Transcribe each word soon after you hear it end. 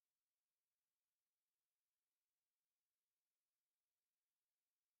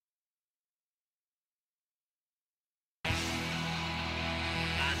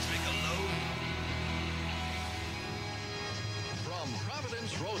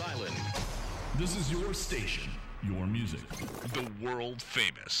This is your station, your music. The world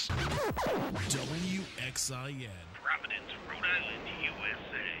famous WXIN. Providence, Rhode Island,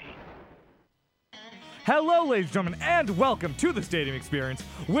 USA. Hello, ladies and gentlemen, and welcome to the Stadium Experience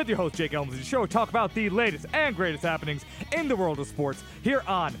with your host, Jake Elmslie. The show talk about the latest and greatest happenings in the world of sports here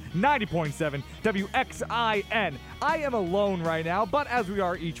on 90.7 WXIN. I am alone right now, but as we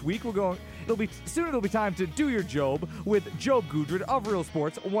are each week, it'll be time to do your job with Job Gudrid of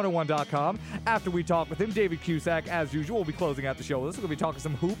RealSports101.com. After we talk with him, David Cusack, as usual, will be closing out the show with us. We're going to be talking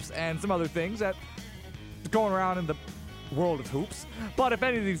some hoops and some other things that going around in the world of hoops. But if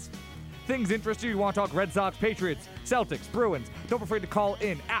any of these things interest you want to talk Red Sox, Patriots, Celtics, Bruins, don't be afraid to call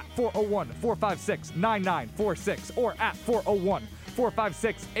in at 401-456-9946 or at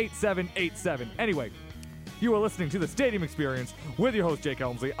 401-456-8787. Anyway, you are listening to the Stadium Experience with your host, Jake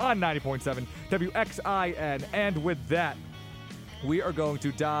Elmslie, on 90.7 WXIN. And with that, we are going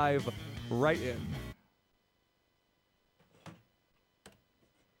to dive right in.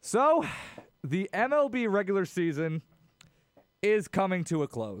 So, the MLB regular season is coming to a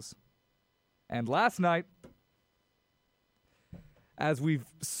close. And last night, as we've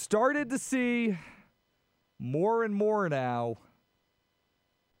started to see more and more now,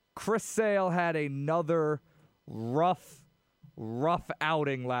 Chris Sale had another rough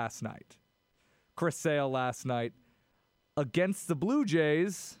outing last night. Chris Sale last night against the Blue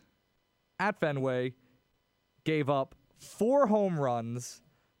Jays at Fenway gave up 4 home runs,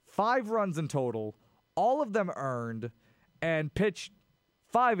 5 runs in total, all of them earned, and pitched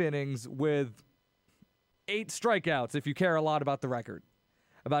 5 innings with 8 strikeouts, if you care a lot about the record,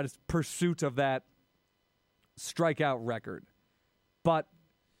 about his pursuit of that strikeout record. But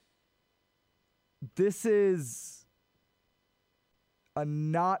this is a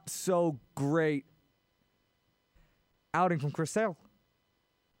not so great outing from Chris Sale,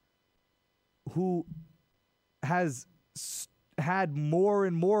 who has had more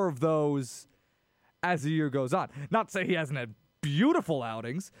and more of those as the year goes on. Not to say he hasn't had beautiful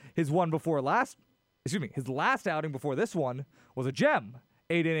outings. His last outing before this one was a gem.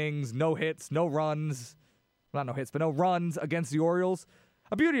 8 innings, no hits, no runs. Not no hits, but no runs against the Orioles.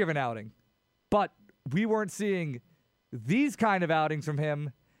 A beauty of an outing. But we weren't seeing these kind of outings from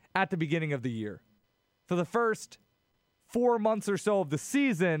him at the beginning of the year. For the first 4 months or so of the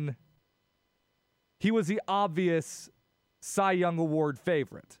season, he was the obvious Cy Young Award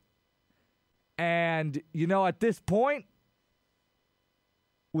favorite. And, at this point,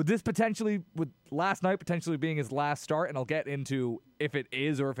 with last night potentially being his last start, and I'll get into if it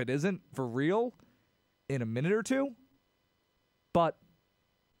is or if it isn't for real in a minute or two. But,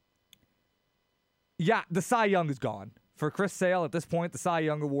 yeah, the Cy Young is gone. For Chris Sale, at this point, the Cy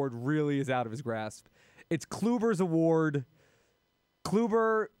Young Award really is out of his grasp. It's Kluber's award.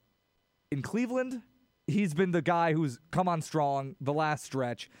 Kluber in Cleveland, he's been the guy who's come on strong the last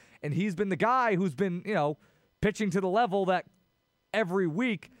stretch, and he's been the guy who's been, pitching to the level that every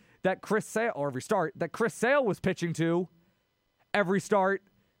week that Chris Sale, or every start, that Chris Sale was pitching to every start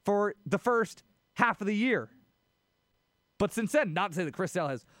for the first half of the year. But since then, not to say that Chris Sale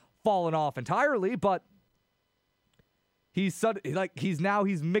has fallen off entirely, but he's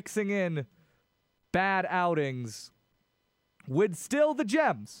mixing in bad outings with still the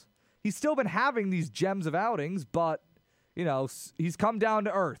gems. He's still been having these gems of outings, but, he's come down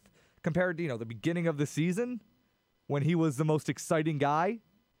to earth compared to, the beginning of the season when he was the most exciting guy.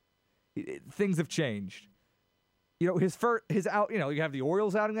 Things have changed. You have the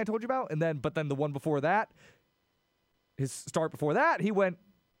Orioles outing I told you about, but then the one before that, his start before that, he went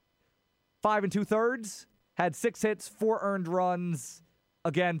 5 2/3, had 6 hits, 4 earned runs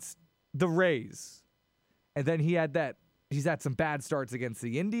against the Rays. And then he's had some bad starts against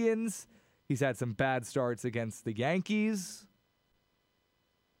the Indians. He's had some bad starts against the Yankees.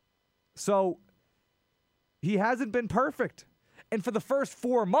 So he hasn't been perfect. And for the first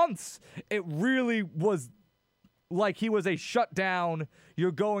 4 months, it really was like he was a shutdown.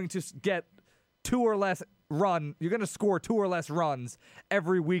 You're going to get 2 or less run. You're going to score 2 or less runs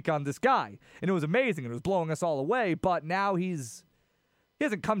every week on this guy. And it was amazing. It was blowing us all away. But now he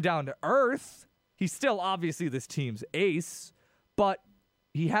hasn't come down to earth. He's still obviously this team's ace, but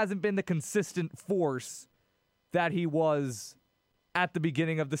he hasn't been the consistent force that he was at the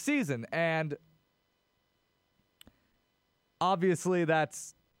beginning of the season. And obviously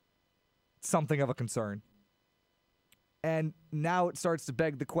that's something of a concern. And now it starts to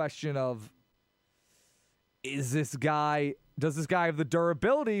beg the question of, does this guy have the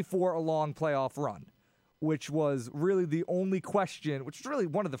durability for a long playoff run? Which was really the only question, which is really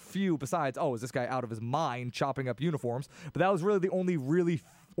one of the few besides, is this guy out of his mind chopping up uniforms? But that was really the only really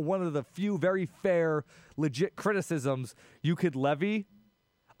one of the few very fair, legit criticisms you could levy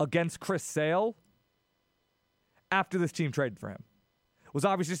against Chris Sale after this team traded for him was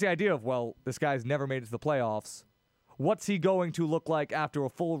obviously just the idea of, well, this guy's never made it to the playoffs. What's he going to look like after a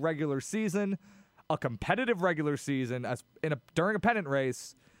full regular season, a competitive regular season, during a pennant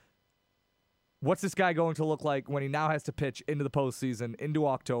race? What's this guy going to look like when he now has to pitch into the postseason, into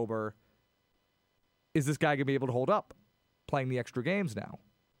October? Is this guy going to be able to hold up playing the extra games now?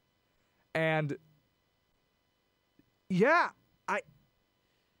 And yeah,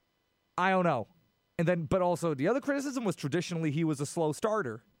 I don't know. And then, but also the other criticism was traditionally he was a slow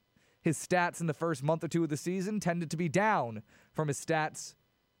starter. His stats in the first month or two of the season tended to be down from his stats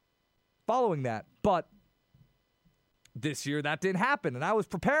following that. But this year that didn't happen. And I was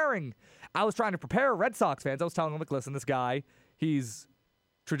trying to prepare Red Sox fans. I was telling them, like, listen, this guy, he's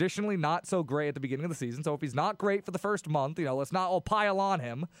traditionally not so great at the beginning of the season. So if he's not great for the first month, let's not all pile on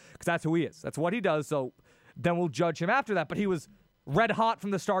him because that's who he is. That's what he does. So then we'll judge him after that. But he was red hot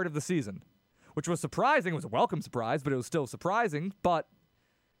from the start of the season, which was surprising. It was a welcome surprise, but it was still surprising. But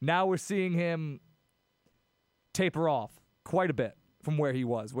now we're seeing him taper off quite a bit from where he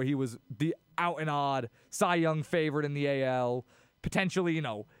was the out-and-odd Cy Young favorite in the AL. Potentially,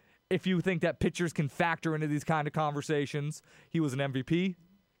 if you think that pitchers can factor into these kind of conversations, he was an MVP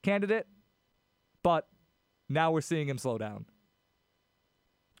candidate. But now we're seeing him slow down.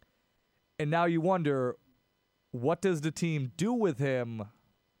 And now you wonder, what does the team do with him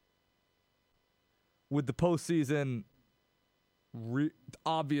with the postseason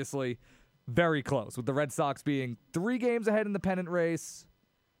obviously very close, with the Red Sox being 3 games ahead in the pennant race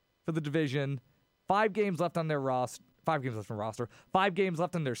for the division, 5 games left on their roster, 5 games left on roster, 5 games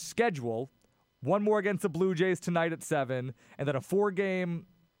left on their schedule, 1 more against the Blue Jays tonight at 7, and then a 4-game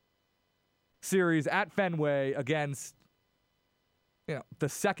series at Fenway against the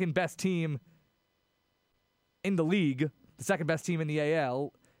second best team in the league, the second best team in the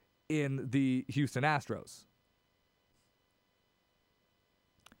AL, in the Houston Astros.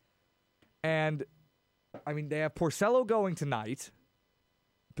 And, they have Porcello going tonight,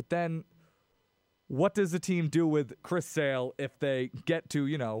 but then what does the team do with Chris Sale if they get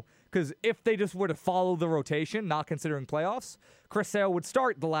to, because if they just were to follow the rotation, not considering playoffs, Chris Sale would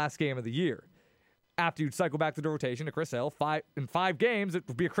start the last game of the year. After you'd cycle back to the rotation to Chris Sale, in 5 games, it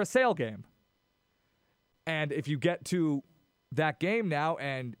would be a Chris Sale game. And if you get to that game now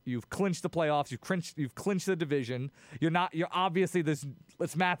and you've clinched the playoffs, you've clinched the division, you're obviously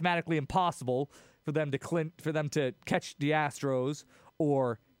it's mathematically impossible for them to catch the Astros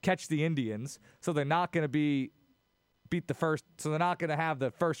or catch the Indians, so they're not going to they're not going to have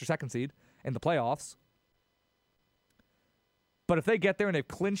the first or second seed in the playoffs. But if they get there and they've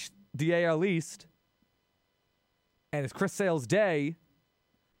clinched the AL East and it's Chris Sale's day,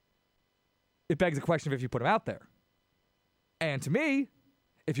 it begs the question of if you put him out there. And to me,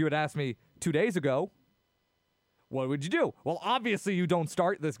 if you had asked me 2 days ago, what would you do? Well, obviously you don't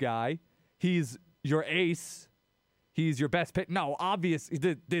start this guy. He's your ace. He's your best pick. No,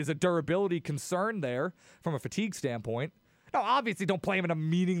 obviously there's a durability concern there from a fatigue standpoint. No, obviously don't play him in a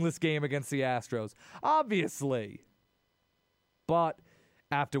meaningless game against the Astros. Obviously. But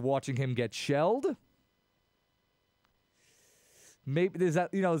after watching him get shelled, maybe there's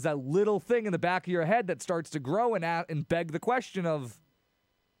that little thing in the back of your head that starts to grow and beg the question of,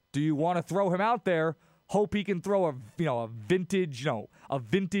 do you want to throw him out there, hope he can throw a vintage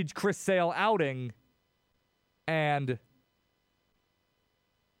Chris Sale outing and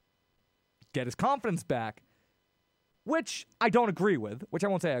get his confidence back, which I don't agree with, which I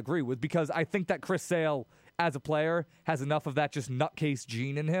won't say I agree with, because I think that Chris Sale as a player has enough of that just nutcase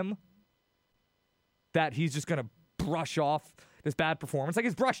gene in him that he's just going to brush off this bad performance. Like,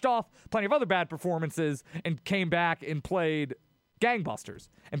 he's brushed off plenty of other bad performances and came back and played gangbusters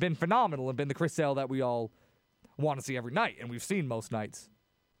and been phenomenal and been the Chris Sale that we all want to see every night, and we've seen most nights.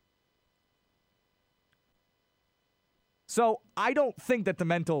 So I don't think that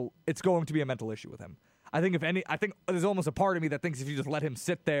it's going to be a mental issue with him. I think there's almost a part of me that thinks if you just let him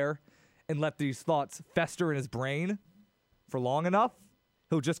sit there and let these thoughts fester in his brain for long enough,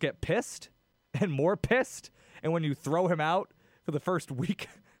 he'll just get pissed and more pissed. And when you throw him out for the first week,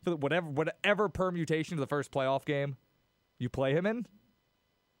 for whatever permutation of the first playoff game you play him in,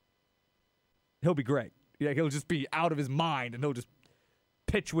 he'll be great. Yeah, he'll just be out of his mind, and he'll just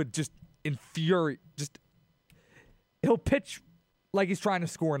pitch with just he'll pitch like he's trying to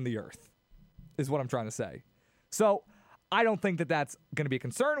score in the earth, is what I'm trying to say. So I don't think that that's going to be a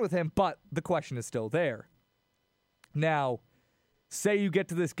concern with him, but the question is still there. Now, say you get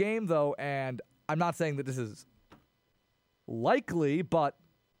to this game, though, and I'm not saying that this is likely, but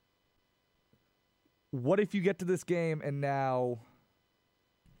what if you get to this game and now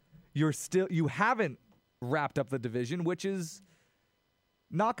you haven't wrapped up the division, which is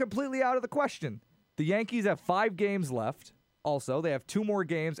not completely out of the question. The Yankees have 5 games left. Also, they have 2 more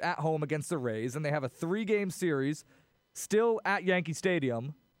games at home against the Rays, and they have a 3-game series still at Yankee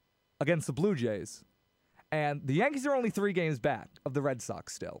Stadium against the Blue Jays. And the Yankees are only 3 games back of the Red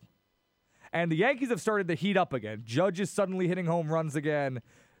Sox still. And the Yankees have started to heat up again. Judge is suddenly hitting home runs again.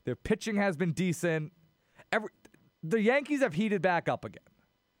 Their pitching has been decent. The Yankees have heated back up again.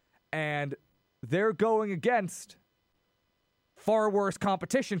 And they're going against far worse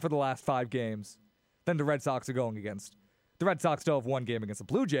competition for the last 5 games than the Red Sox are going against. The Red Sox still have 1 game against the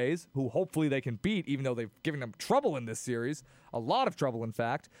Blue Jays, who hopefully they can beat, even though they've given them trouble in this series. A lot of trouble, in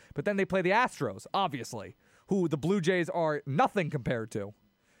fact. But then they play the Astros, obviously, who the Blue Jays are nothing compared to.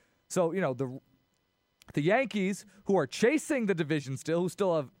 So, the Yankees, who are chasing the division still, who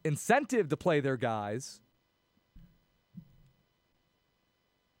still have incentive to play their guys,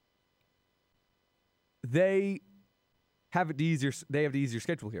 they have the easier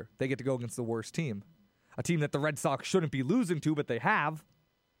schedule here. They get to go against the worst team. A team that the Red Sox shouldn't be losing to, but they have.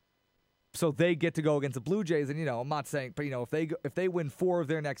 So they get to go against the Blue Jays, and I'm not saying, but if they win 4 of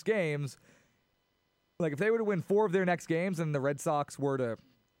their next games, like if they were to win 4 of their next games and the Red Sox were to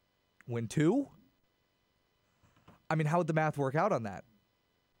win 2, I mean, how would the math work out on that?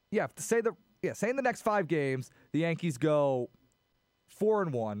 Yeah, say in the next 5 games the Yankees go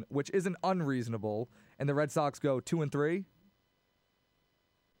 4-1, which isn't unreasonable, and the Red Sox go 2-3.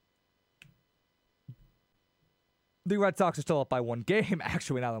 The Red Sox are still up by 1 game,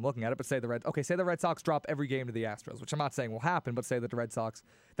 actually, now that I'm looking at it, but say the Red Sox drop every game to the Astros, which I'm not saying will happen, but say that the Red Sox,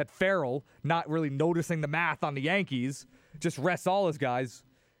 that Farrell, not really noticing the math on the Yankees, just rests all his guys,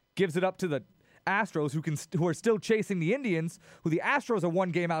 gives it up to the Astros, who are still chasing the Indians, who the Astros are 1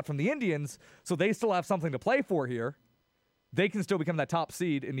 game out from the Indians, so they still have something to play for here. They can still become that top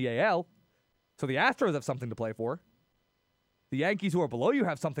seed in the AL, so the Astros have something to play for. The Yankees, who are below you,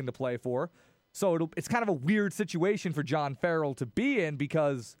 have something to play for. So it's kind of a weird situation for John Farrell to be in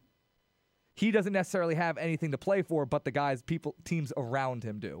because he doesn't necessarily have anything to play for, but the teams around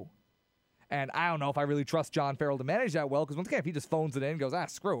him do. And I don't know if I really trust John Farrell to manage that well, because once again, if he just phones it in and goes,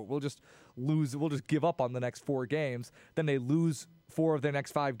 screw it, we'll just give up on the next 4 games, then they lose 4 of their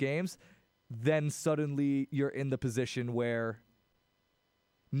next 5 games, then suddenly you're in the position where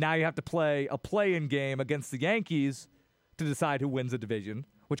now you have to play a play-in game against the Yankees to decide who wins the division,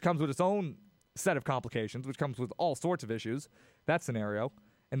 which comes with its own set of complications, which comes with all sorts of issues, that scenario.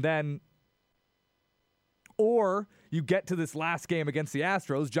 And then, or you get to this last game against the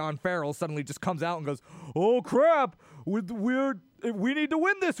Astros, John Farrell suddenly just comes out and goes, oh crap, we need to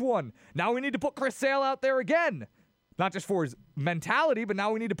win this one. Now we need to put Chris Sale out there again. Not just for his mentality, but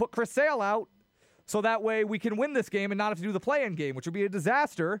now we need to put Chris Sale out so that way we can win this game and not have to do the play-in game, which would be a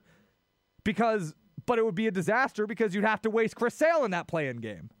disaster but it would be a disaster because you'd have to waste Chris Sale in that play-in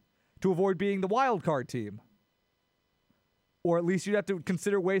game to avoid being the wild card team. Or at least you'd have to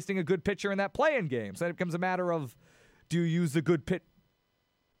consider wasting a good pitcher in that play-in game. So then it becomes a matter of, do you use the good pitch?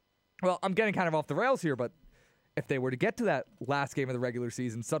 Well, I'm getting kind of off the rails here, but if they were to get to that last game of the regular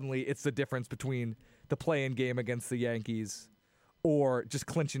season, suddenly it's the difference between the play-in game against the Yankees or just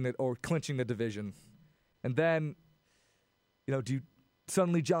clinching the division. And then,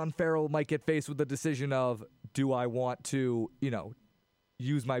 suddenly John Farrell might get faced with the decision of, do I want to,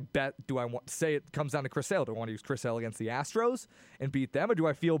 use my bet? Do I want to say it comes down to Chris Sale? Do I want to use Chris Sale against the Astros and beat them? Or do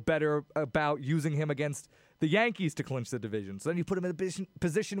I feel better about using him against the Yankees to clinch the division? So then you put him in a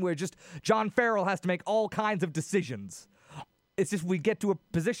position where just John Farrell has to make all kinds of decisions. It's just we get to a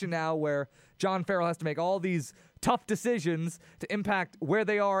position now where John Farrell has to make all these tough decisions to impact where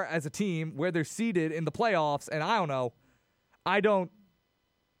they are as a team, where they're seated in the playoffs, and I don't know. I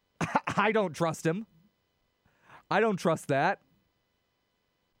don't trust him. I don't trust that.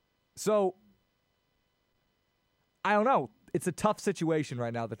 So, I don't know. It's a tough situation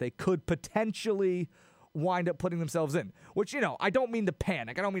right now that they could potentially wind up putting themselves in. Which, I don't mean to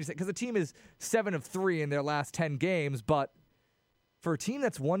panic. I don't mean to say, because the team is 7 of 3 in their last 10 games, but for a team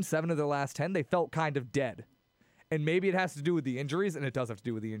that's won 7 of their last 10, they felt kind of dead. And maybe it has to do with the injuries, and it does have to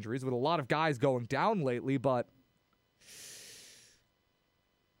do with the injuries, with a lot of guys going down lately, but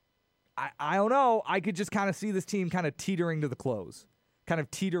I don't know. I could just kind of see this team kind of teetering to the close, kind of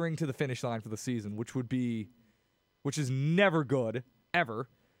teetering to the finish line for the season, which is never good, ever.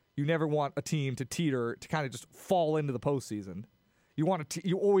 You never want a team to teeter, to kind of just fall into the postseason. You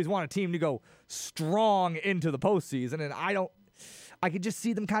always want a team to go strong into the postseason, and I could just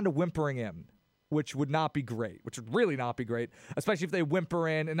see them kind of whimpering in. which would not be great, which would really not be great, especially if they whimper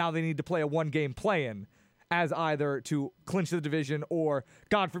in and now they need to play a one-game play-in as either to clinch the division or,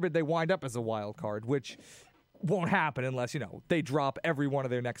 God forbid, they wind up as a wild card, which won't happen unless, they drop every one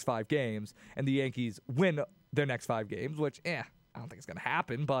of their next 5 games and the Yankees win their next 5 games, which, I don't think it's going to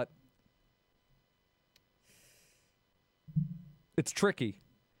happen, but it's tricky.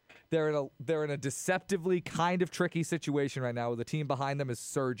 They're in a deceptively kind of tricky situation right now where the team behind them is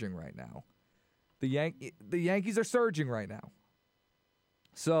surging right now. The Yankees are surging right now.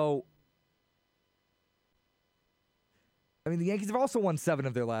 So, the Yankees have also won 7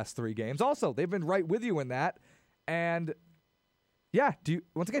 of their last 3 games. Also, they've been right with you in that. And, yeah, do you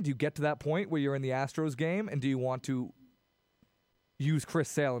get to that point where you're in the Astros game and do you want to use Chris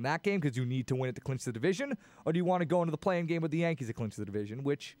Sale in that game because you need to win it to clinch the division? Or do you want to go into the play-in game with the Yankees to clinch the division,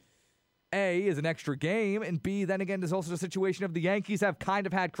 which, A, is an extra game, and B, then again, there's also the situation of the Yankees have kind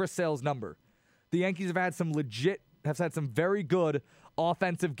of had Chris Sale's number. The Yankees have had some very good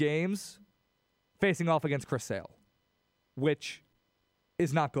offensive games facing off against Chris Sale, which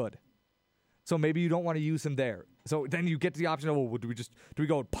is not good. So maybe you don't want to use him there. So then you get to the option of, well, do we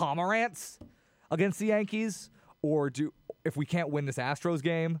go with Pomerantz against the Yankees? Or if we can't win this Astros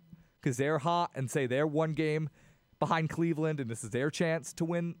game because they're hot and say they're 1 game behind Cleveland and this is their chance to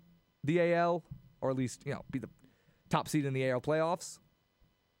win the AL or at least, be the top seed in the AL playoffs?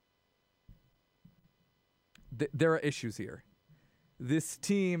 There are issues here. This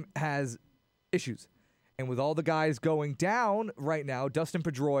team has issues. And with all the guys going down right now, Dustin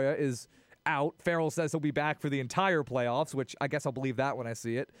Pedroia is out. Farrell says he'll be back for the entire playoffs, which I guess I'll believe that when I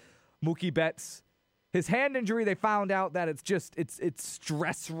see it. Mookie Betts, his hand injury, they found out that it's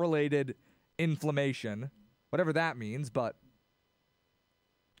stress-related inflammation, whatever that means, but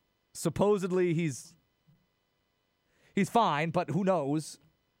supposedly he's fine, but who knows?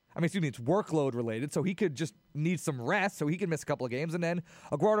 It's workload related, so he could just need some rest, so he could miss a couple of games. And then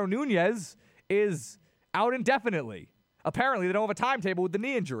Eduardo Nunez is out indefinitely. Apparently, they don't have a timetable with the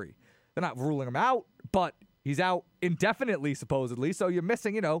knee injury. They're not ruling him out, but he's out indefinitely, supposedly. So you're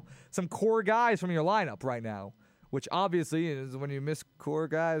missing, some core guys from your lineup right now, which obviously is when you miss core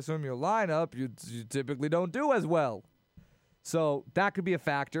guys from your lineup, you typically don't do as well. So that could be a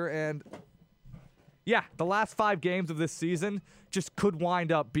factor. And yeah, the last 5 games of this season just could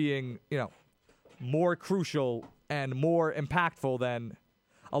wind up being, more crucial and more impactful than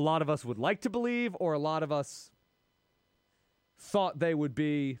a lot of us would like to believe or a lot of us thought they would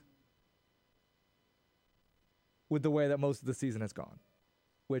be with the way that most of the season has gone.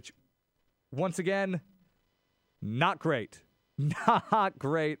 Which, once again, not great. Not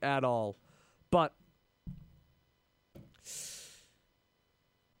great at all. But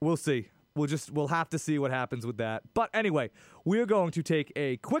we'll see. We'll have to see what happens with that. But anyway, we're going to take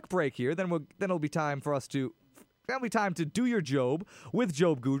a quick break here. Then it'll be time for us to do your Job with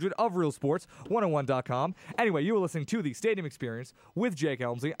Job Gudrid of Real Sports 101.com. Anyway, you are listening to the Stadium Experience with Jake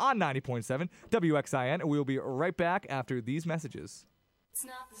Elmslie on 90.7 WXIN, and we will be right back after these messages. It's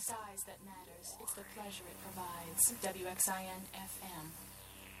not the size that matters, it's the pleasure it provides. WXIN FM.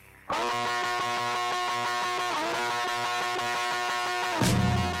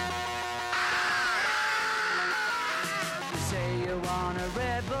 You say you want a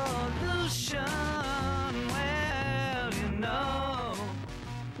revolution.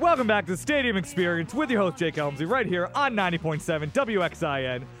 Welcome back to the Stadium Experience with your host, Jake Elmslie, right here on 90.7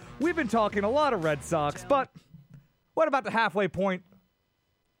 WXIN. We've been talking a lot of Red Sox, but what about the halfway point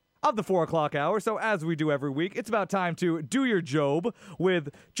of the 4 o'clock hour? So as we do every week, it's about time to do your Job with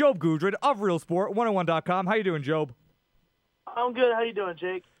Job Gudrid of Real Sport 101.com. How you doing, Job? I'm good. How you doing,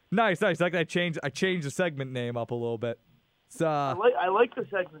 Jake? Nice. Like I changed the segment name up a little bit. I like the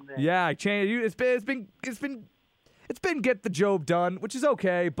segment name. Yeah, I changed. It's been get the Job done, which is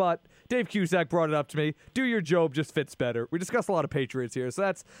okay, but Dave Cusack brought it up to me. Do your Job just fits better. We discussed a lot of Patriots here, so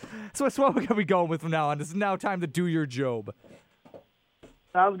that's what we're going to be going with from now on. This is now time to do your Job.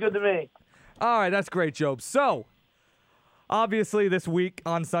 Sounds good to me. All right, that's great, Job. So, obviously this week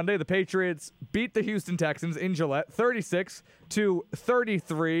on Sunday, the Patriots beat the Houston Texans in Gillette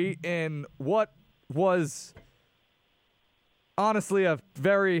 36-33 in what was honestly a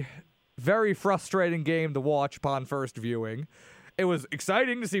very, very frustrating game to watch upon first viewing. It was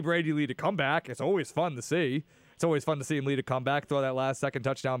exciting to see Brady lead a comeback. It's always fun to see. It's always fun to see him lead a comeback, throw that last second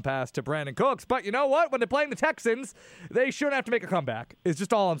touchdown pass to Brandon Cooks. But you know what? When they're playing the Texans, they shouldn't have to make a comeback. It's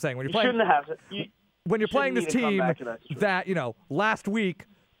just all I'm saying. When you're playing this team that, last week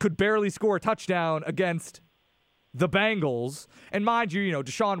could barely score a touchdown against the Bengals. And mind you,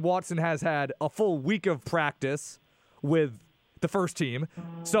 Deshaun Watson has had a full week of practice with the first team.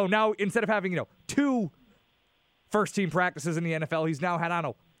 So now instead of having, 2 first-team practices in the NFL. He's now had,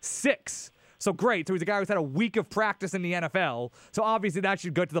 6. So great. So he's a guy who's had a week of practice in the NFL. So obviously that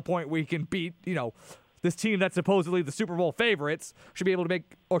should go to the point where he can beat, this team that's supposedly the Super Bowl favorites. Should be able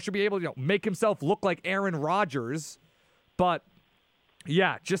to make himself look like Aaron Rodgers. But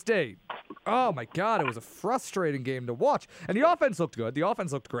yeah, oh my God, it was a frustrating game to watch. And the offense looked good. The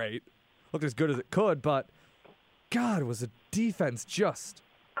offense looked great. Looked as good as it could, but God, was the defense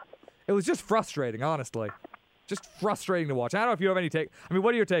it was just frustrating, honestly. Just frustrating to watch. I don't know if you have any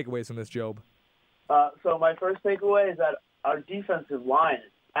what are your takeaways from this, Job? So my first takeaway is that our defensive line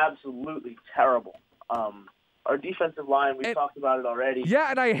is absolutely terrible. Our defensive line, we've talked about it already. Yeah,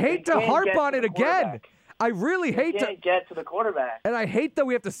 and I hate to harp on it again. I really hate to get to the quarterback. And I hate that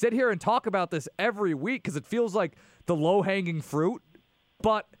we have to sit here and talk about this every week because it feels like the low-hanging fruit.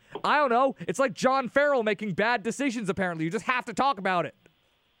 But I don't know. It's like John Farrell making bad decisions, apparently. You just have to talk about it.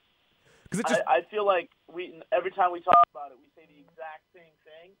 I feel like every time we talk about it, we say the exact same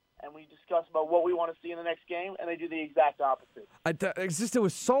thing, and we discuss about what we want to see in the next game, and they do the exact opposite. It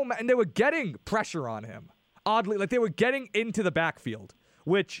was so and they were getting pressure on him. Oddly, like they were getting into the backfield,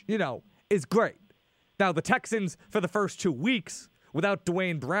 which, is great. Now, the Texans, for the first 2 weeks, without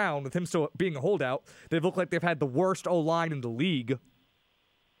Dwayne Brown, with him still being a holdout, they've looked like they've had the worst O-line in the league.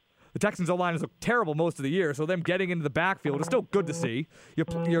 The Texans' O-line has looked terrible most of the year, so them getting into the backfield is still good to see.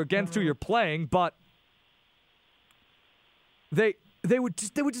 You're against who you're playing, but they were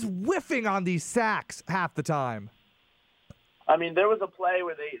just whiffing on these sacks half the time. I mean, there was a play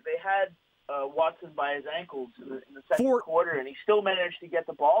where they had Watson by his ankles in the second quarter, and he still managed to get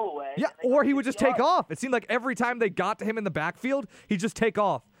the ball away. Yeah, or he would just take off. It seemed like every time they got to him in the backfield, he'd just take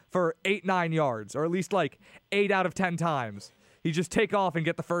off for 8-9 yards, or at least like 8 out of 10 times. He'd just take off and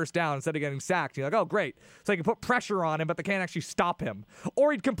get the first down instead of getting sacked. You're like, oh, great. So they can put pressure on him, but they can't actually stop him.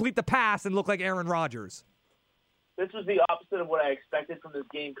 Or he'd complete the pass and look like Aaron Rodgers. This was the opposite of what I expected from this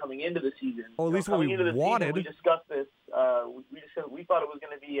game coming into the season. Or at least what we wanted. We discussed this. We thought it was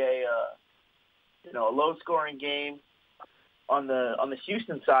going to be a low-scoring game on the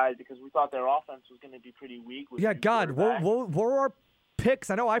Houston side because we thought their offense was going to be pretty weak. Yeah, God, what were our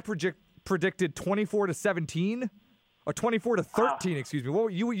picks? I know I predicted 24-17 or 24-13. Excuse me. Well,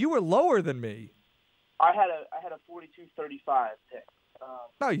 you were lower than me. I had a 42-35 pick.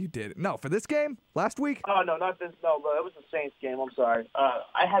 No, you didn't. No, for this game last week. Oh no, not this. No, that was the Saints game. I'm sorry.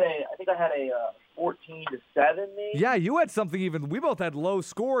 I think I had a 14-7 maybe. Yeah, you had something even. We both had low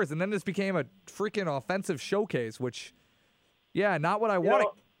scores, and then this became a freaking offensive showcase. Which, yeah, not what I wanted.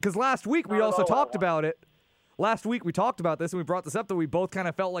 Because last week we also talked about it. Last week we talked about this, and we brought this up that we both kind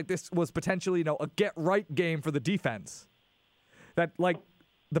of felt like this was potentially, a get-right game for the defense. That, like,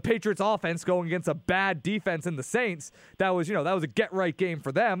 the Patriots offense going against a bad defense in the Saints, that was a get-right game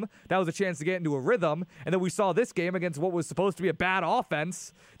for them. That was a chance to get into a rhythm. And then we saw this game against what was supposed to be a bad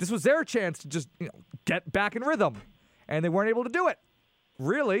offense. This was their chance to just, get back in rhythm. And they weren't able to do it.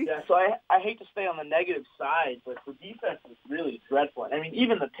 Really? Yeah, so I hate to stay on the negative side, but the defense was really dreadful. I mean,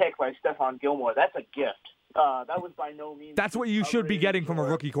 even the pick by Stephon Gilmore, that's a gift. That was by no means. That's what you should be getting from a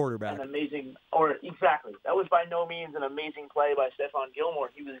rookie quarterback. Exactly. That was by no means an amazing play by Stephon Gilmore.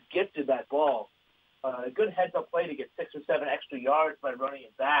 He was gifted that ball. A good heads-up play to get 6 or 7 extra yards by running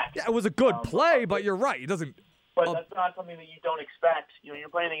it back. Yeah, it was a good play, but you're right. It doesn't. But that's not something that you don't expect. You're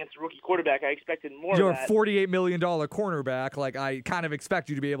playing against a rookie quarterback. I expected more. You're of that. a $48 million cornerback. Like, I kind of expect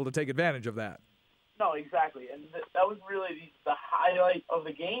you to be able to take advantage of that. No, exactly. And that was really the highlight of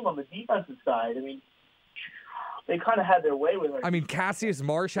the game on the defensive side. I mean, they kind of had their way with it. I mean, Cassius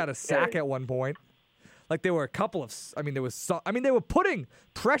Marsh had a sack at one point. Like, there were a couple of. They were putting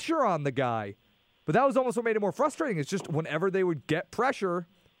pressure on the guy. But that was almost what made it more frustrating. It's just whenever they would get pressure,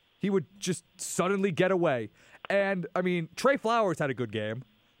 he would just suddenly get away. And, I mean, Trey Flowers had a good game.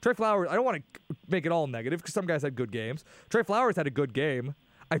 Trey Flowers, I don't want to make it all negative because some guys had good games. Trey Flowers had a good game.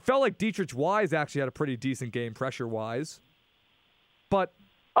 I felt like Dietrich Wise actually had a pretty decent game pressure-wise. But...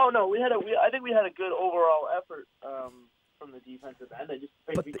 Oh, no, I think we had a good overall effort from the defensive end. I just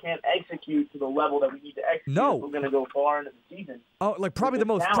think we can't execute to the level that we need to execute if we're going to go far into the season. Oh, like probably the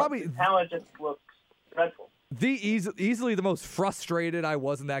most... The talent just looks dreadful. Easily the most frustrated I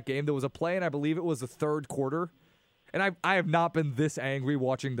was in that game. There was a play, and I believe it was the third quarter. And I have not been this angry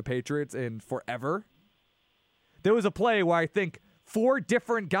watching the Patriots in forever. There was a play where I think 4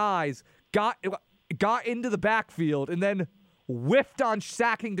 different guys got into the backfield and then whiffed on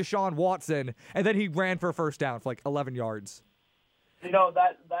sacking Deshaun Watson, and then he ran for a first down for like 11 yards.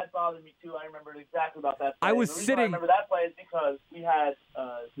 That bothered me too. I remembered exactly about that play. I was the reason sitting. I remember that play is because we had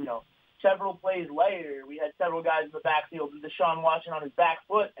several plays later, we had several guys in the backfield with Deshaun Watson on his back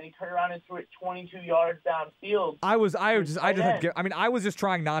foot, and he turned around and threw it 22 yards downfield. I was just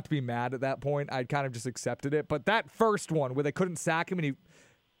trying not to be mad at that point. I kind of just accepted it. But that first one where they couldn't sack him and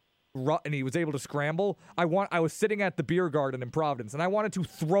he was able to scramble, I was sitting at the beer garden in Providence, and I wanted to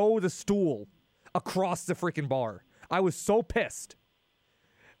throw the stool across the freaking bar. I was so pissed.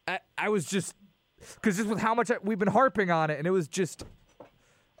 I was just, because just with how much we've been harping on it, and it was just,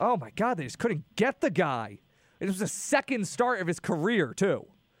 oh my God, they just couldn't get the guy. It was the second start of his career too,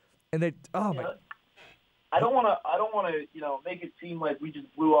 and they, oh my. I don't want to, make it seem like we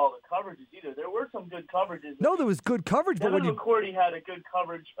just blew all the coverages either. There were some good coverages. No, there was good coverage, but when McCourty had a good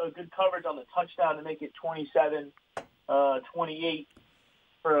coverage on the touchdown to make it 27-28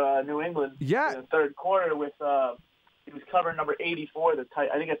 for New England. Yeah. In the third quarter with he was covering number 84, I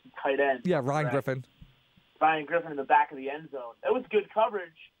think that's the tight end. Yeah, Ryan Griffin. Ryan Griffin in the back of the end zone. That was good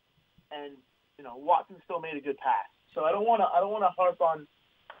coverage, and Watson still made a good pass. So I don't want to harp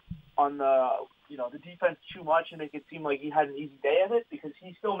on the defense too much and make it seem like he had an easy day of it, because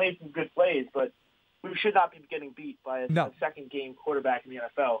he still made some good plays, but we should not be getting beat by a second game quarterback in the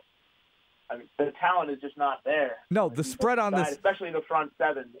NFL. I mean, the talent is just not there. No, the spread on this, especially the front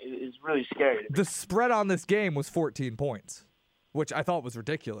seven, is really scary. The spread on this game was 14 points, which I thought was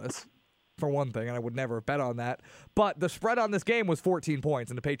ridiculous, for one thing, and I would never bet on that. But the spread on this game was 14 points,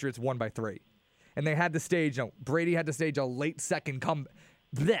 and the Patriots won by 3. And they had to stage, Brady had to stage a last-second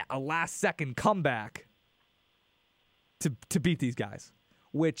comeback to beat these guys.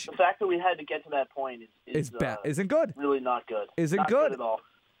 Which the fact that we had to get to that point is bad. Isn't good. Really not good. Not good at all.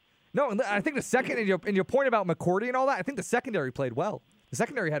 No, and I think the second, in your point about McCourty and all that, I think the secondary played well. The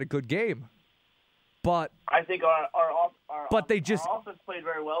secondary had a good game, but I think our offense played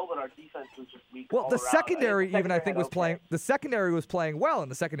very well, but our defense was just weak. Well, the around. secondary I think was playing. The secondary was playing well,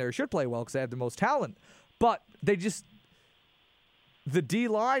 and the secondary should play well because they have the most talent. But the D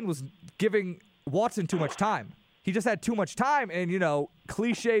line was giving Watson too much time. He just had too much time, and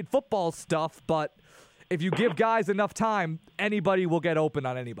cliched football stuff, but. If you give guys enough time, anybody will get open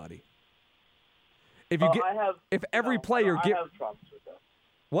on anybody. If you I have problems with that.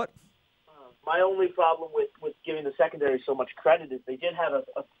 What? My only problem with giving the secondary so much credit is they did have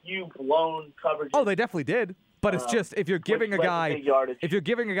a few blown coverages. Oh, they definitely did. But it's just if you're giving a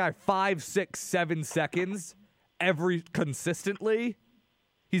guy 5, 6, 7 seconds consistently,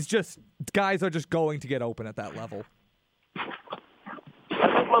 guys are just going to get open at that level. At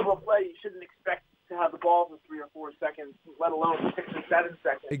this level of play, you shouldn't expect to have the ball for 3 or 4 seconds, let alone 6 or 7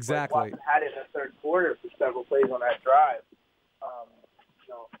 seconds. Exactly. Watson had it in the third quarter for several plays on that drive.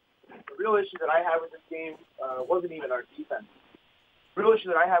 The real issue that I had with this game wasn't even our defense. The real issue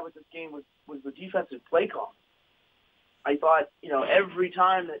that I had with this game was the defensive play call. I thought, every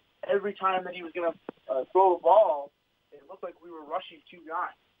time that he was going to throw the ball, it looked like we were rushing 2 guys.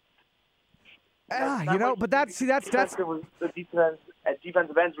 But that's the defense at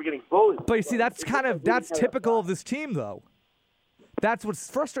defensive ends were getting bullied. But you see, that's typical of this team, though. That's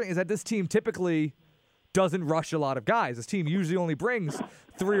what's frustrating is that this team typically doesn't rush a lot of guys. This team usually only brings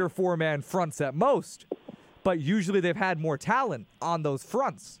 3 or 4 man fronts at most, but usually they've had more talent on those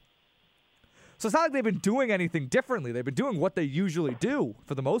fronts. So it's not like they've been doing anything differently. They've been doing what they usually do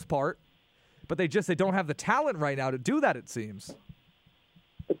for the most part, but they don't have the talent right now to do that, it seems.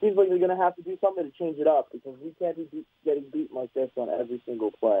 It seems like they're going to have to do something to change it up because we can't be getting beaten like this on every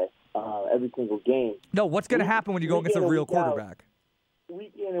single play, every single game. No, what's going to happen when you go against a real quarterback?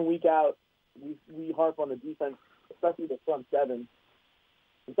 Week in and week out, we harp on the defense, especially the front seven.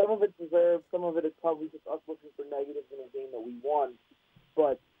 And some of it's deserved, some of it is probably just us looking for negatives in a game that we won.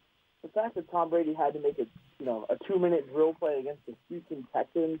 But the fact that Tom Brady had to make a 2-minute drill play against the Houston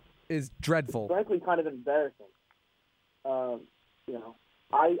Texans is dreadful. Frankly, kind of embarrassing.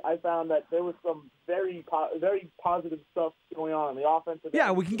 I found that there was some very positive stuff going on the offensive.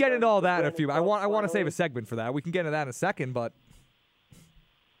 Yeah, we can get into all that in a few. I want to save a segment for that. We can get into that in a second, but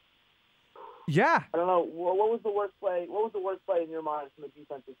yeah. I don't know. What was the worst play? What was the worst play in your mind from the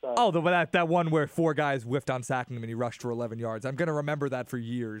defensive side? Oh, that one where 4 guys whiffed on sacking him and he rushed for 11 yards. I'm gonna remember that for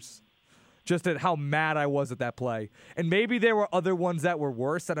years. Just at how mad I was at that play. And maybe there were other ones that were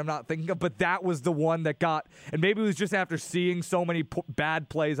worse that I'm not thinking of, but that was the one that got, and maybe it was just after seeing so many bad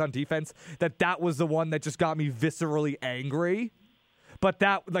plays on defense that was the one that just got me viscerally angry. But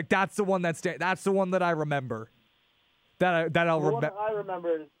that's the one that's the one that I remember. That I'll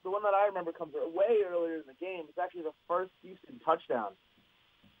remember. The one that I remember comes way earlier in the game. It's actually the first Houston touchdown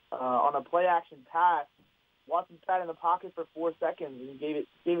on a play action pass. Watson sat in the pocket for 4 seconds and gave it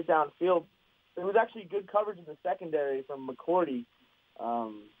downfield. There was actually good coverage in the secondary from McCourty.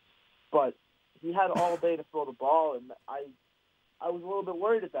 but he had all day to throw the ball, and I was a little bit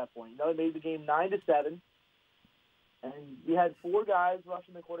worried at that point. They made the game 9-7, and we had 4 guys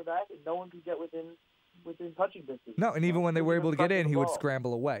rushing the quarterback, and no one could get within touching distance. No, and even when they were able to get in, he would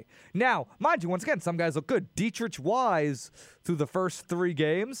scramble away. Now, mind you, once again, some guys look good. Dietrich Wise, through the first 3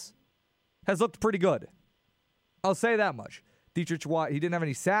 games, has looked pretty good. I'll say that much. Dietrich Wise, he didn't have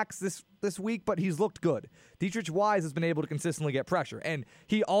any sacks this week, but he's looked good. Dietrich Wise has been able to consistently get pressure, and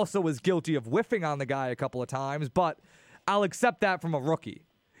he also was guilty of whiffing on the guy a couple of times, but I'll accept that from a rookie,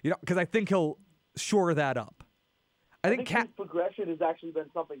 because I think he'll shore that up. I think his progression has actually been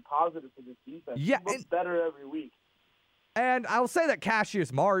something positive for this defense. Yeah, he looks better every week. And I'll say that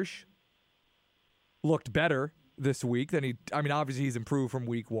Cassius Marsh looked better this week than obviously he's improved from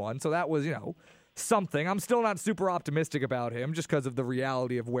week 1, so that was, something. I'm still not super optimistic about him just because of the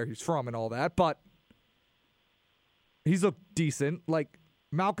reality of where he's from and all that, but he's looked decent. Like,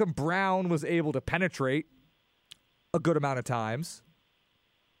 Malcolm Brown was able to penetrate a good amount of times.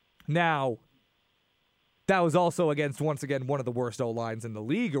 Now, that was also against, once again, one of the worst O-lines in the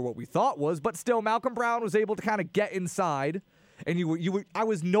league, or what we thought was, but still, Malcolm Brown was able to kind of get inside, and I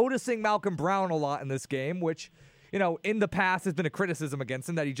was noticing Malcolm Brown a lot in this game, which, in the past has been a criticism against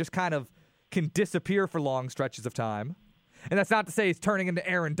him, that he just kind of can disappear for long stretches of time. And that's not to say he's turning into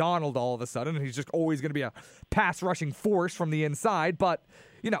Aaron Donald all of a sudden, and he's just always going to be a pass-rushing force from the inside, but,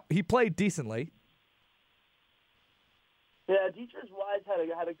 he played decently. Yeah, Dietrich Wise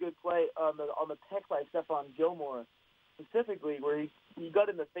had a good play on the pick by Stephon Gilmore, specifically, where he got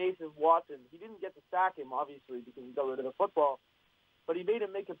in the face of Watson. He didn't get to sack him, obviously, because he got rid of the football, but he made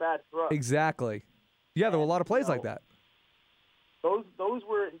him make a bad throw. Exactly. Yeah, there were a lot of plays like that. Those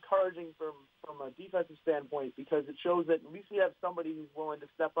were encouraging from a defensive standpoint, because it shows that at least we have somebody who's willing to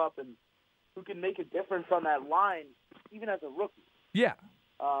step up and who can make a difference on that line, even as a rookie. Yeah.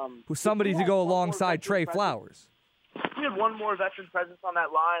 Who's somebody to go alongside Trey Flowers. If we had one more veteran presence on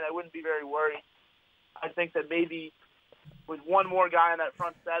that line, I wouldn't be very worried. I think that maybe with one more guy in that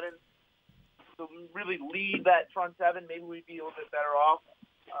front 7 to really lead that front 7, maybe we'd be a little bit better off.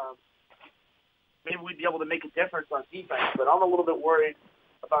 Maybe we'd be able to make a difference on defense, but I'm a little bit worried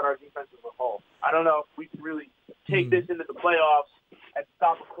about our defense as a whole. I don't know if we can really take this into the playoffs and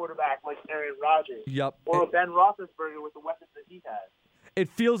stop a quarterback like Aaron Rodgers. Yep. Or Ben Roethlisberger with the weapons that he has. It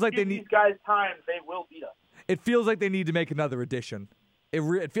feels like Give these guys time, they will beat us. It feels like they need to make another addition.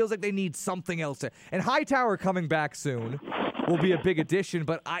 It feels like they need something else. And Hightower coming back soon will be a big addition,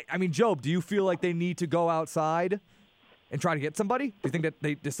 but I mean, Job, do you feel like they need to go outside and try to get somebody? Do you think that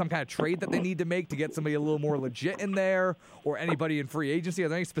there's some kind of trade that they need to make to get somebody a little more legit in there, or anybody in free agency? Are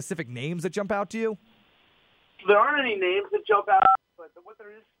there any specific names that jump out to you? There aren't any names that jump out, but what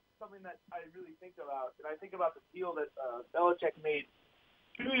there is something that I really think about, and I think about the deal that Belichick made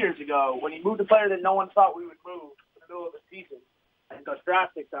 2 years ago when he moved a player that no one thought we would move in the middle of the season and got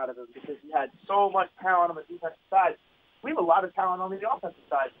draft picks out of him because he had so much talent on the defensive side. We have a lot of talent on the offensive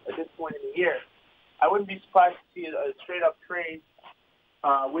side at this point in the year. I wouldn't be surprised to see a straight-up trade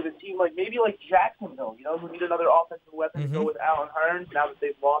with a team like Jacksonville, who need another offensive weapon to go with Allen Hurns now that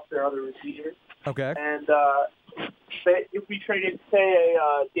they've lost their other receivers. Okay. And if we traded, say,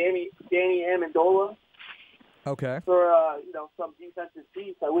 Danny Amendola, okay, for some defensive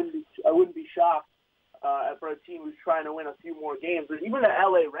piece, I wouldn't be shocked for a team who's trying to win a few more games. Or even the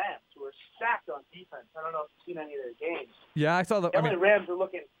LA Rams, who are stacked on defense. I don't know if you've seen any of their games. Yeah, I saw the LA Rams are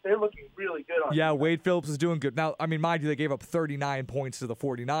looking really good on defense. Wade Phillips is doing good. Now, I mean, mind you, they gave up 39 points to the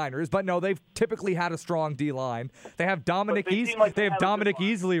 49ers, but no, they've typically had a strong D-line. They have Dominic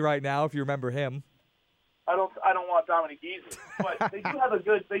Easley right now, if you remember him. I don't want Dominic Easley, but they do have a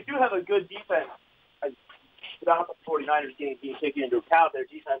good defense. Without the 49ers game being taken into account, their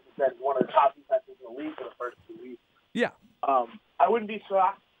defense has been one of the top defenses in the league for the first 2 weeks. Yeah. I wouldn't be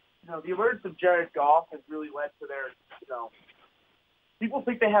shocked. The emergence of Jared Goff has really led to their, people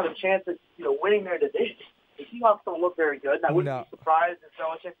think they have a chance at, winning their division. The Seahawks don't look very good, and I wouldn't be surprised if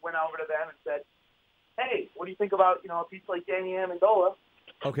Belichick went over to them and said, hey, what do you think about, a piece like Danny Amendola?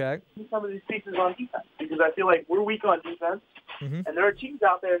 Okay. Some of these pieces on defense, because I feel like we're weak on defense. Mm-hmm. And there are teams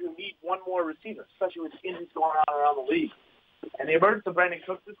out there who need one more receiver, especially with injuries going on around the league. And the emergence of Brandon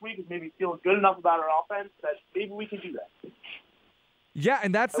Cooks this week is maybe feeling good enough about our offense that maybe we can do that. Yeah,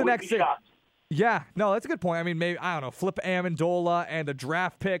 and that's the next thing. Shocked. Yeah, no, that's a good point. I mean, maybe, I don't know, flip Amendola and a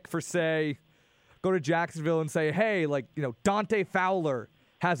draft pick for, say, go to Jacksonville and say, hey, Dante Fowler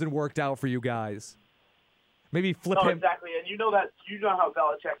hasn't worked out for you guys. Maybe flip him. Exactly, and you know how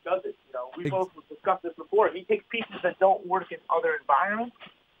Belichick does it. We both discussed this before. He takes pieces that don't work in other environments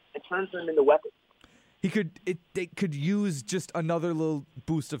and turns them into weapons. They could use just another little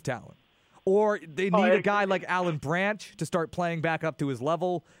boost of talent. Or they need a guy like Alan Branch to start playing back up to his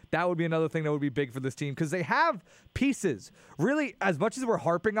level. That would be another thing that would be big for this team because they have pieces. Really, as much as we're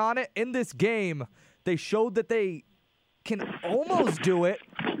harping on it, in this game, they showed that they can almost do it,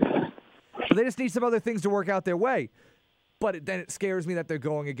 but they just need some other things to work out their way. But then it scares me that they're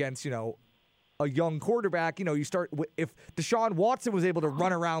going against, a young quarterback. You start if Deshaun Watson was able to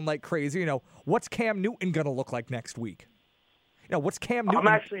run around like crazy, what's Cam Newton going to look like next week? What's Cam Newton? I'm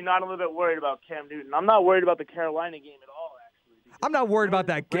actually not a little bit worried about Cam Newton. I'm not worried about the Carolina game at all, actually. I'm not worried about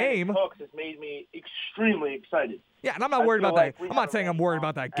that game. Cooks has made me extremely excited. Yeah, and I'm not worried about that. I'm not saying I'm worried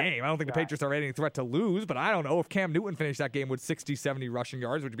about that game. I don't think the Patriots are any threat to lose, but I don't know if Cam Newton finished that game with 60, 70 rushing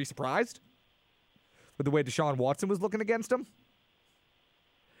yards. Would you be surprised? With the way Deshaun Watson was looking against him?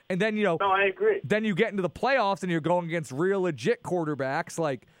 And then, No, I agree. Then you get into the playoffs and you're going against real legit quarterbacks.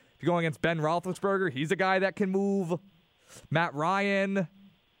 Like, if you're going against Ben Roethlisberger, he's a guy that can move. Matt Ryan,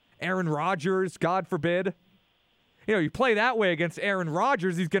 Aaron Rodgers, God forbid. You play that way against Aaron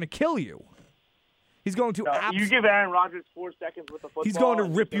Rodgers, he's going to kill you. He's going to you give Aaron Rodgers 4 seconds with the football. He's going to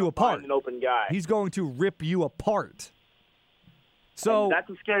rip you apart. An open guy. He's going to rip you apart. So and that's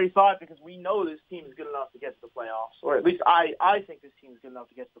a scary thought because we know this team is good enough to get to the playoffs, or at least I think this team is good enough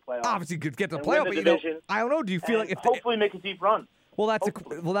to get to the playoffs. Obviously, could get to the playoffs, but I don't know. Do you feel like if hopefully make a deep run? Well,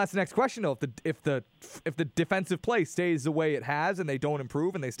 that's the next question though. If the defensive play stays the way it has and they don't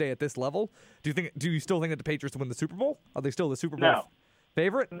improve and they stay at this level, do you still think that the Patriots win the Super Bowl? Are they still the Super Bowl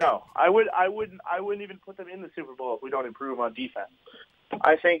favorite? No, I wouldn't even put them in the Super Bowl if we don't improve on defense.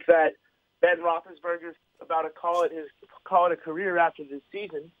 I think that Ben Roethlisberger's about to call it a career after this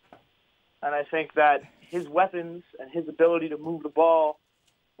season, and I think that his weapons and his ability to move the ball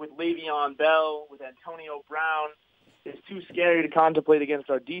with Le'Veon Bell, with Antonio Brown, is too scary to contemplate against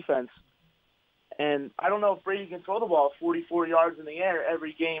our defense. And I don't know if Brady can throw the ball 44 yards in the air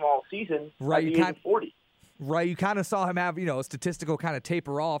every game all season. Right, you can't 40. Right, you kind of saw him have a statistical kind of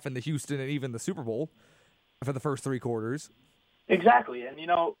taper off in the Houston and even the Super Bowl for the first 3 quarters. Exactly, and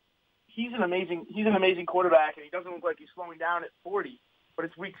he's an amazing quarterback, and he doesn't look like he's slowing down at 40. But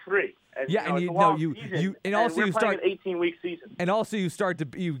it's week 3. And, and also we're you start an 18-week season. And also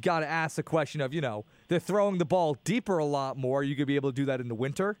you got to ask the question of they're throwing the ball deeper a lot more. You could be able to do that in the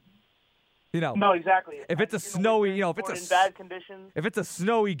winter. No, exactly. If it's a snowy, in bad conditions. If it's a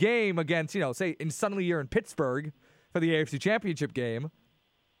snowy game against, say suddenly you're in Pittsburgh for the AFC Championship game,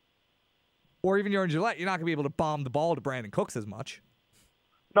 or even you're in Gillette, you're not going to be able to bomb the ball to Brandon Cooks as much.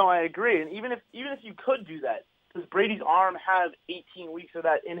 No, I agree. And even if you could do that, does Brady's arm have 18 weeks of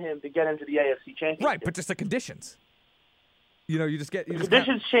that in him to get into the AFC Championship? Right, but just the conditions.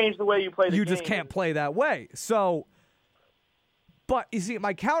 Conditions change the way you play the game. You just can't play that way. So, but you see,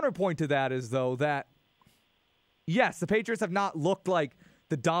 my counterpoint to that is, though, that, yes, the Patriots have not looked like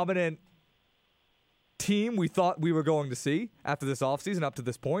the dominant team we thought we were going to see after this offseason up to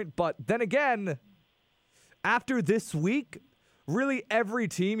this point. But then again, after this week, really every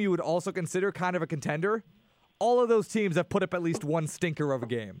team you would also consider kind of a contender, all of those teams have put up at least one stinker of a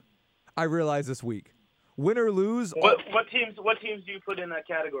game. I realized this week. Win or lose. What teams do you put in that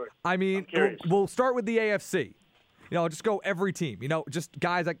category? I mean, we'll start with the AFC. Just go every team. Just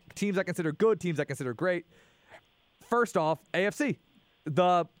teams I consider good, teams I consider great. First off, AFC.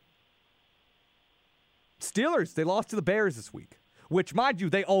 The Steelers, they lost to the Bears this week, which, mind you,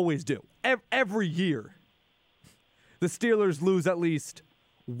 they always do. Every year, the Steelers lose at least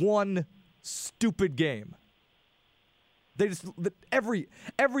one stupid game. They just every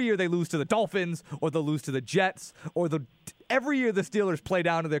year they lose to the Dolphins or they'll lose to the Jets every year the Steelers play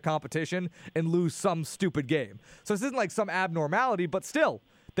down to their competition and lose some stupid game. So this isn't like some abnormality, but still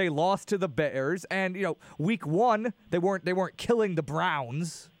they lost to the Bears and week 1 they weren't killing the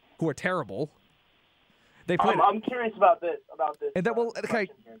Browns, who are terrible. They played, I'm curious about this. And then hey,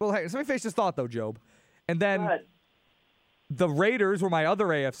 let me finish this thought though, Job. And then the Raiders were my other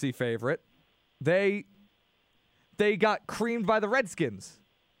AFC favorite. They got creamed by the Redskins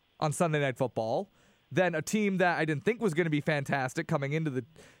on Sunday Night Football. Then a team that I didn't think was going to be fantastic coming into the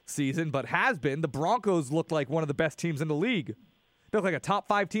season, but has been. The Broncos looked like one of the best teams in the league. They looked like a top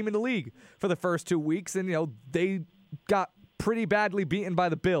 5 team in the league for the first 2 weeks, and they got pretty badly beaten by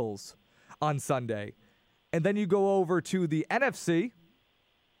the Bills on Sunday. And then you go over to the NFC.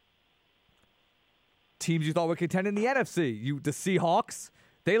 Teams you thought would contend in the NFC. The Seahawks.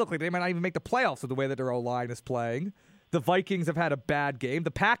 They look like they might not even make the playoffs with the way that their O-line is playing. The Vikings have had a bad game. The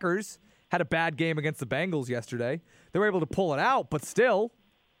Packers had a bad game against the Bengals yesterday. They were able to pull it out, but still,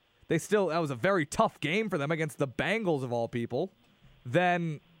 that was a very tough game for them against the Bengals of all people.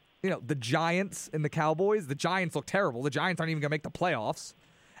 Then, the Giants and the Cowboys. The Giants look terrible. The Giants aren't even going to make the playoffs.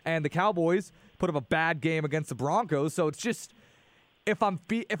 and the Cowboys put up a bad game against the Broncos. So it's just, if I'm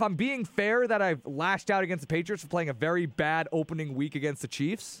being fair that I've lashed out against the Patriots for playing a very bad opening week against the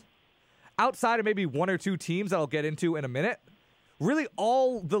Chiefs, outside of maybe one or two teams that I'll get into in a minute, really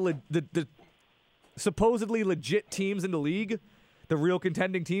all the supposedly legit teams in the league, the real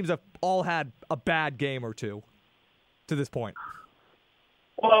contending teams, have all had a bad game or two to this point.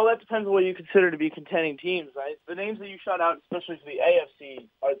 Well, that depends on what you consider to be contending teams, right? The names that you shot out, especially for the AFC,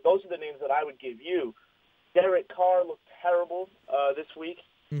 those are the names that I would give you. Derek Carr looked terrible this week.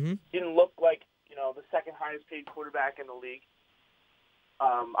 Mm-hmm. Didn't look like, the second highest paid quarterback in the league.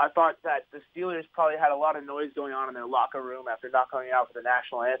 I thought that the Steelers probably had a lot of noise going on in their locker room after not coming out for the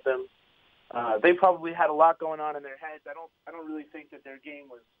national anthem. They probably had a lot going on in their heads. I don't really think that their game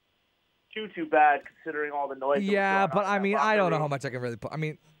was too bad considering all the noise. Yeah, but I mean, I don't know how much I can really put. I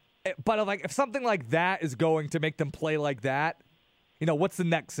mean, but like if something like that is going to make them play like that, what's the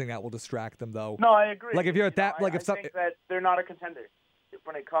next thing that will distract them though? No, I agree. Like if you're at that, I think that they're not a contender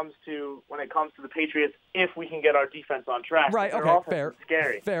when it comes to the Patriots. If we can get our defense on track, right? Their Okay, offense fair, is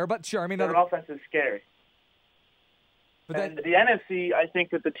scary. Fair, but sure. I mean, their offense is scary. But and the NFC, I think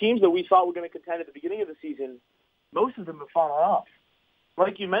that the teams that we thought were going to contend at the beginning of the season, most of them have fallen off.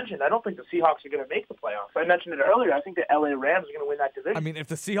 Like you mentioned, I don't think the Seahawks are going to make the playoffs. I mentioned it earlier. I think the LA Rams are going to win that division. I mean, if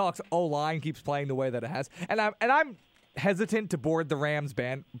the Seahawks O-line keeps playing the way that it has, and I'm hesitant to board the Rams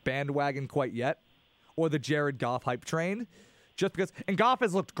bandwagon quite yet, or the Jared Goff hype train, just because. And Goff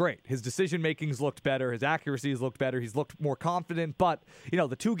has looked great. His decision making's looked better. His accuracy has looked better. He's looked more confident. But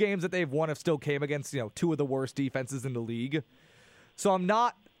the two games that they've won have still came against two of the worst defenses in the league. So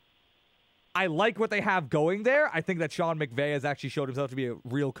I like what they have going there. I think that Sean McVay has actually showed himself to be a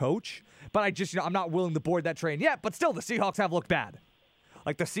real coach. But I just, I'm not willing to board that train yet. But still, the Seahawks have looked bad.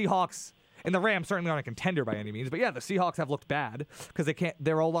 Like the Seahawks, and the Rams certainly aren't a contender by any means. But yeah, the Seahawks have looked bad because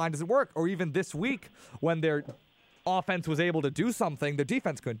their O-line doesn't work. Or even this week when their offense was able to do something, their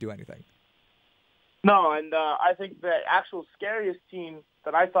defense couldn't do anything. No, and I think the actual scariest team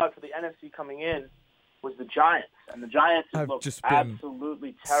that I thought for the NFC coming in was the Giants, and the Giants have looked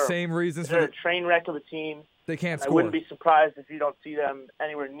absolutely terrible. Same reasons. They're a train wreck of a team. They can't score. I wouldn't be surprised if you don't see them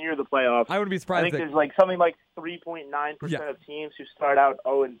anywhere near the playoffs. I wouldn't be surprised. I think there's like something like 3.9% of teams who start out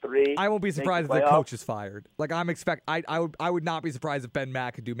 0-3. I won't be surprised if the coach is fired. Like I would not be surprised if Ben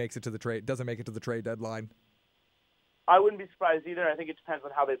McAdoo doesn't make it to the trade deadline. I wouldn't be surprised either. I think it depends on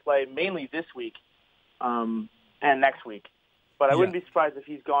how they play, mainly this week and next week. But I wouldn't be surprised if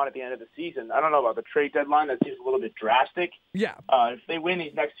he's gone at the end of the season. I don't know about the trade deadline. That seems a little bit drastic. Yeah. If they win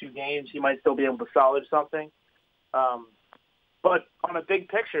these next two games, he might still be able to salvage something. But on a big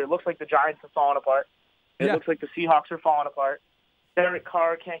picture, it looks like the Giants have fallen apart. It looks like the Seahawks are falling apart. Derek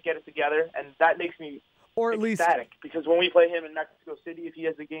Carr can't get it together, and that makes me ecstatic. Because when we play him in Mexico City, if he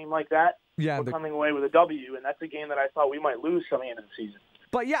has a game like that, we're coming away with a W, and that's a game that I thought we might lose coming into the season.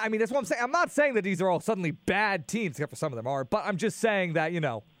 But yeah, I mean, that's what I'm saying. I'm not saying that these are all suddenly bad teams, except for some of them are. But I'm just saying that,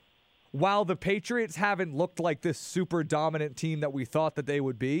 while the Patriots haven't looked like this super dominant team that we thought that they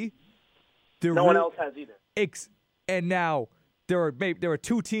would be, no one else has either. And now there are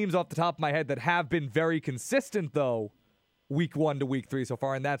two teams off the top of my head that have been very consistent, though, week 1 to week 3 so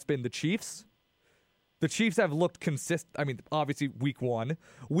far, and that's been the Chiefs. The Chiefs have looked consistent. I mean, obviously, week 1.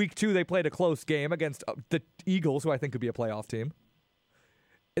 Week 2, they played a close game against the Eagles, who I think could be a playoff team.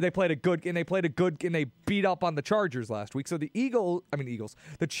 They beat up on the Chargers last week. So the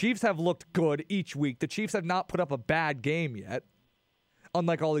Chiefs have looked good each week. The Chiefs have not put up a bad game yet,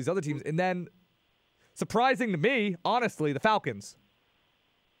 unlike all these other teams. And then, surprising to me, honestly, the Falcons.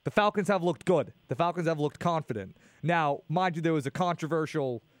 The Falcons have looked good. The Falcons have looked confident. Now, mind you, there was a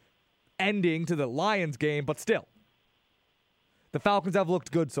controversial ending to the Lions game, but still. The Falcons have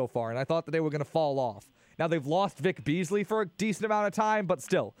looked good so far, and I thought that they were going to fall off. Now, they've lost Vic Beasley for a decent amount of time, but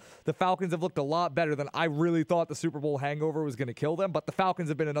still, the Falcons have looked a lot better than I really thought the Super Bowl hangover was going to kill them. But the Falcons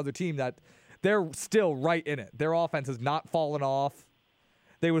have been another team that they're still right in it. Their offense has not fallen off.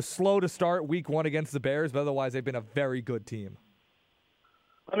 They were slow to start week 1 against the Bears, but otherwise they've been a very good team.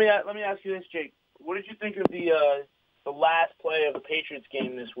 Let me ask you this, Jake. What did you think of the last play of the Patriots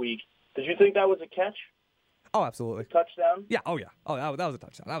game this week? Did you think that was a catch? Oh, absolutely. Touchdown? Yeah, oh yeah. Oh, that was a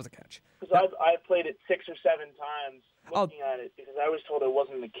touchdown. That was a catch. Because I've played it 6 or 7 times looking at it because I was told it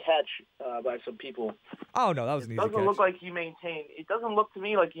wasn't a catch by some people. Oh, no, that was an easy catch. It doesn't look like it doesn't look to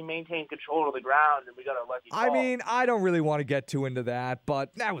me like he maintained control of the ground and we got a lucky call. I mean, I don't really want to get too into that,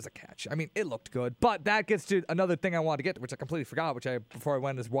 but that was a catch. I mean, it looked good. But that gets to another thing I wanted to get to, which I completely forgot, before I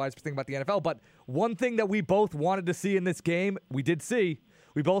went as wise thing about the NFL. But one thing that we both wanted to see in this game, we did see.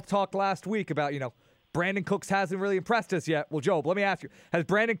 We both talked last week about, Brandon Cooks hasn't really impressed us yet. Well, Job, let me ask you, has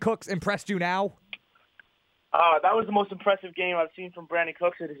Brandon Cooks impressed you now? That was the most impressive game I've seen from Brandon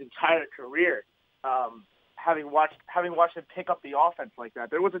Cooks in his entire career. Having watched him pick up the offense like that,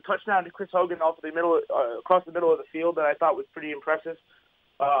 there was a touchdown to Chris Hogan off the middle, across the middle of the field that I thought was pretty impressive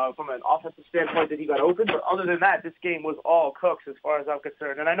from an offensive standpoint that he got open. But other than that, this game was all Cooks as far as I'm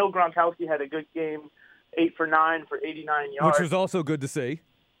concerned. And I know Gronkowski had a good game, 8 for 9 for 89 yards, which was also good to see.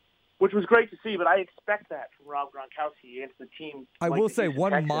 Which was great to see, but I expect that from Rob Gronkowski against the team. I will say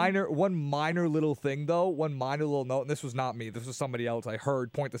one Texans. minor little thing, though, one minor little note, and this was not me. This was somebody else I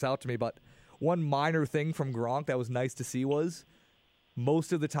heard point this out to me, but one minor thing from Gronk that was nice to see was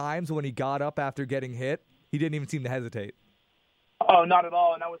most of the times when he got up after getting hit, he didn't even seem to hesitate. Oh, not at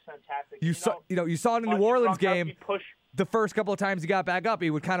all, and that was fantastic. You saw in the New Orleans game, push. the first couple of times he got back up, he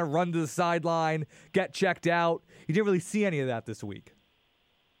would kind of run to the sideline, get checked out. You didn't really see any of that this week.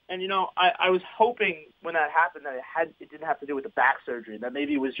 And, I was hoping when that happened that it didn't have to do with the back surgery, that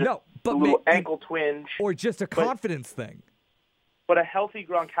maybe it was just a little ankle twinge. Or just a confidence thing. But a healthy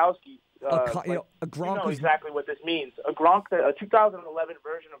Gronkowski, you know exactly what this means. A 2011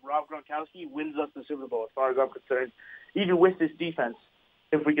 version of Rob Gronkowski wins us the Super Bowl as far as I'm concerned, even with this defense,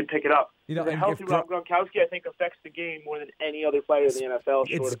 if we can pick it up. A healthy Rob Gronkowski, I think, affects the game more than any other player in the NFL.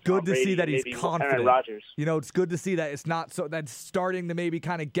 It's good to see that he's confident. Aaron Rodgers. It's good to see that it's not so that's starting to maybe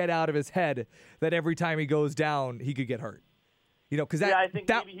kind of get out of his head that every time he goes down, he could get hurt. Because I think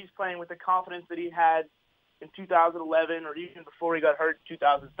maybe he's playing with the confidence that he had in 2011 or even before he got hurt in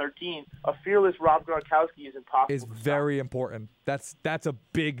 2013. A fearless Rob Gronkowski is impossible. Is very important. That's a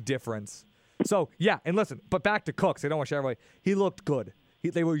big difference. So, yeah, and listen, but back to Cooks. I don't want to share everybody. He looked good.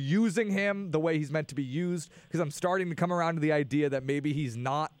 They were using him the way he's meant to be used because I'm starting to come around to the idea that maybe he's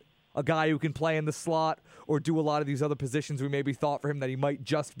not a guy who can play in the slot or do a lot of these other positions we maybe thought for him, that he might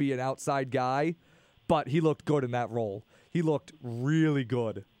just be an outside guy. But he looked good in that role. He looked really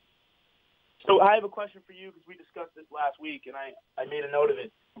good. So I have a question for you because we discussed this last week, and I made a note of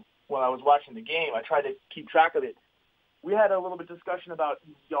it while I was watching the game. I tried to keep track of it. We had a little bit of discussion about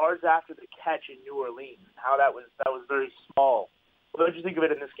yards after the catch in New Orleans, how that was very small. What did you think of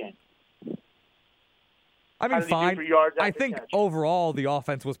it in this game? I mean, fine. I think overall the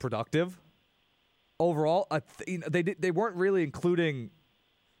offense was productive. Overall, they weren't really including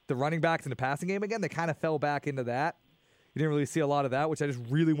the running backs in the passing game again. They kind of fell back into that. You didn't really see a lot of that, which I just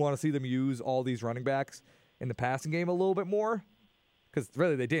really want to see them use all these running backs in the passing game a little bit more. Because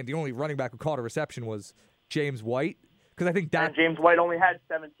really they didn't. The only running back who caught a reception was James White. Because I think and James White only had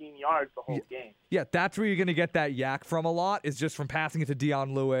 17 yards the whole game. Yeah, that's where you're going to get that yak from a lot, is just from passing it to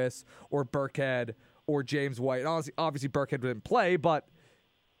Dion Lewis or Burkhead or James White. Obviously Burkhead didn't play, but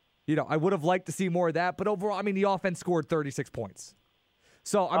I would have liked to see more of that. But overall, I mean, the offense scored 36 points.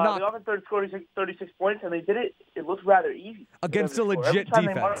 So the offense scored 36 points, and they did it. It looked rather easy against a legit defense.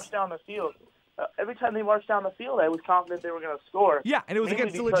 Every time they marched down the field, I was confident they were going to score. Yeah, and it was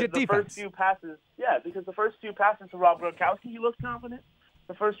against a legit defense. Because the first few passes to Rob Gronkowski, he looked confident.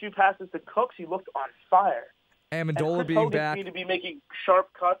 The first few passes to Cooks, he looked on fire. Amendola being back. Seemed to be making sharp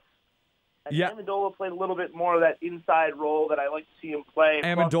cuts. And Amendola played a little bit more of that inside role that I like to see him play.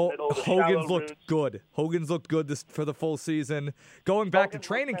 Hogan's looked good. Hogan's looked good for the full season. Going back to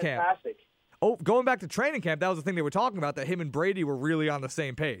training camp. That was the thing they were talking about, that him and Brady were really on the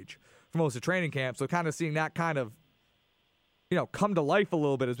same page for most of training camp. So kind of seeing that kind of, come to life a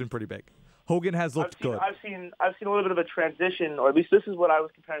little bit has been pretty big. Hogan has looked good. I've seen a little bit of a transition, or at least this is what I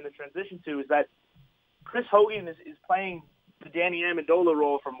was comparing the transition to, is that Chris Hogan is playing the Danny Amendola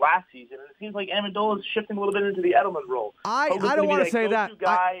role from last season, and it seems like Amendola is shifting a little bit into the Edelman role. I don't want to say that.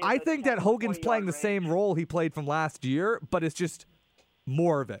 I think that Hogan's playing the same role he played from last year, but it's just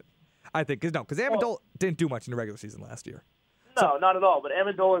more of it. I think because Amendola didn't do much in the regular season last year. No, not at all. But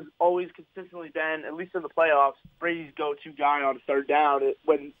Amendola has always consistently been, at least in the playoffs, Brady's go-to guy on third down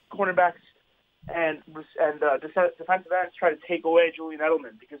when cornerbacks and defensive ends try to take away Julian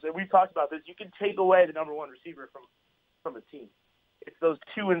Edelman. Because we've talked about this, you can take away the number one receiver from a team. It's those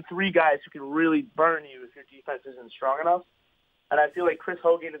 2 and 3 guys who can really burn you if your defense isn't strong enough. And I feel like Chris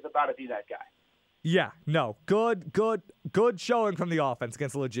Hogan is about to be that guy. Yeah, no, good showing from the offense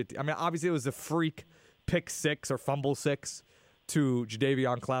against a legit. I mean, obviously it was a freak pick 6 or fumble 6 to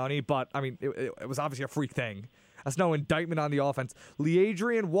Jadeveon Clowney, but I mean, it was obviously a freak thing. That's no indictment on the offense.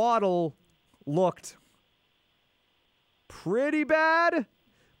 LeAdrian Waddle looked pretty bad,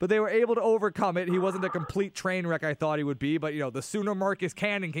 but they were able to overcome it. He wasn't the complete train wreck I thought he would be, but the sooner Marcus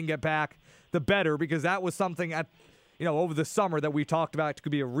Cannon can get back, the better, because that was something over the summer that we talked about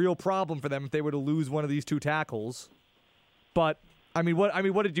could be a real problem for them if they were to lose one of these 2 tackles. But I mean,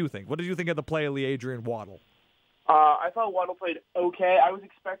 what did you think? What did you think of the play of Adrian Waddle? I thought Waddle played okay. I was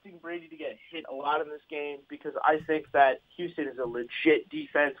expecting Brady to get hit a lot in this game because I think that Houston is a legit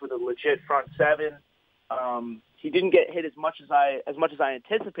defense with a legit front seven. He didn't get hit as much as I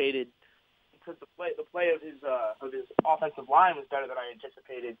anticipated because the play of his offensive line was better than I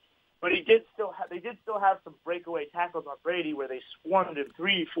anticipated. But they did still have some breakaway tackles on Brady where they swarmed him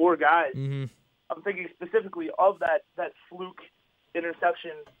 3-4 guys. Mm-hmm. I'm thinking specifically of that fluke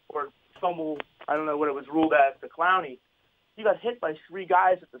interception or fumble, I don't know what it was ruled as, to Clowney. He got hit by 3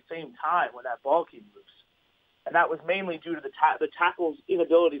 guys at the same time when that ball came loose. And that was mainly due to the tackle's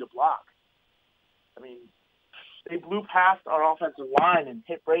inability to block. I mean, they blew past our offensive line and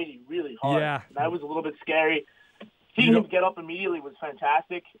hit Brady really hard. Yeah. And that was a little bit scary. Seeing him get up immediately was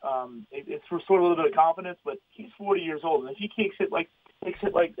fantastic. It's for sort of a little bit of confidence, but he's 40 years old. And if he takes it like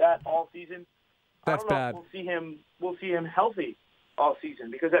that all season, that's I don't know bad. if we'll see him healthy all season,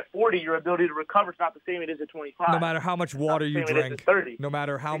 because at 40, your ability to recover is not the same it is at 25. No matter how much water you drink, no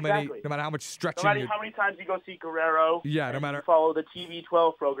matter how exactly. no matter how much stretching, no matter how many times you go see Guerrero, no matter you follow the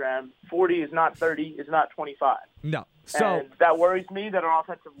TV12 program, 40 is not 30, is not 25. No, so and that worries me that our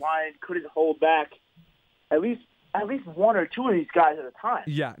offensive line couldn't hold back at least one or two of these guys at a time.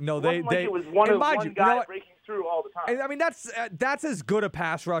 Yeah, no, it was one guy breaking through all the time. I mean, that's as good a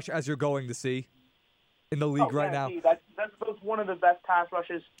pass rush as you're going to see in the league right now. That's one of the best pass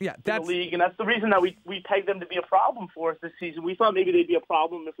rushes in the league, and that's the reason that we pegged them to be a problem for us this season. We thought maybe they'd be a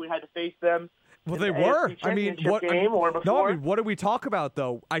problem if we had to face them. Well, they were. I mean, what did we talk about,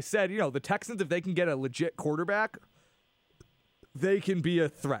 though? I said, the Texans, if they can get a legit quarterback, they can be a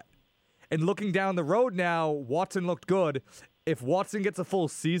threat. And looking down the road now, Watson looked good. If Watson gets a full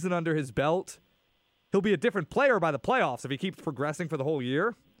season under his belt, he'll be a different player by the playoffs if he keeps progressing for the whole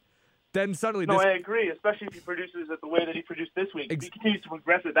year. Then suddenly... I agree, especially if he produces it the way that he produced this week. If he continues to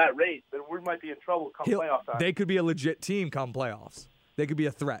progress at that rate, then we might be in trouble come playoff time. They could be a legit team come playoffs. They could be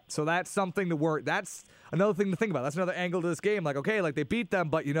a threat. So that's something to worry. That's another thing to think about. That's another angle to this game. They beat them,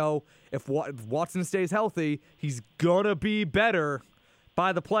 but, if Watson stays healthy, he's going to be better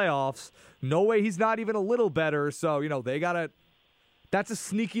by the playoffs. No way he's not even a little better. So, they got to... That's a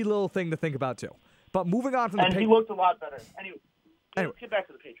sneaky little thing to think about, too. But moving on from the... And he looked a lot better. Anyway, let's get back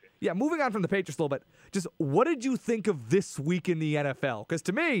to the Patriots. Yeah, moving on from the Patriots a little bit. Just what did you think of this week in the NFL? Because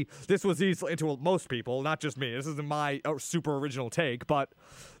to me, this was easily, to most people, not just me. This isn't my super original take, but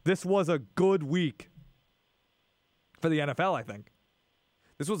this was a good week for the NFL, I think.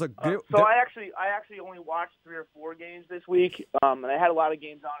 This was a good... I actually only watched 3 or 4 games this week, and I had a lot of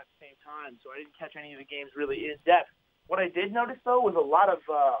games on at the same time, so I didn't catch any of the games really in depth. What I did notice, though, was a lot of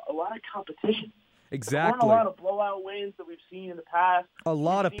competition. Exactly. There weren't a lot of blowout wins that we've seen in the past. A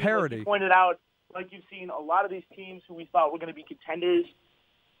lot of parity. Like you pointed out, like you've seen, a lot of these teams who we thought were going to be contenders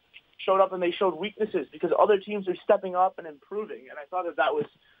showed up and they showed weaknesses because other teams are stepping up and improving. And I thought that was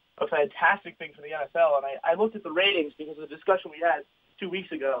a fantastic thing for the NFL. And I looked at the ratings because of the discussion we had 2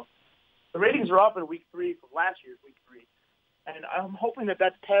 weeks ago. The ratings are up in week 3 from last year's week 3. And I'm hoping that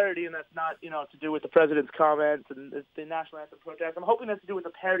that's parity and that's not, to do with the president's comments and the national anthem protest. I'm hoping that's to do with the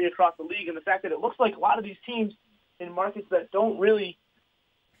parity across the league and the fact that it looks like a lot of these teams in markets that don't really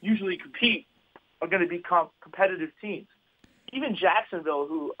usually compete are going to be competitive teams. Even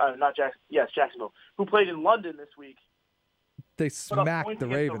Jacksonville, Jacksonville, who played in London this week. They smacked the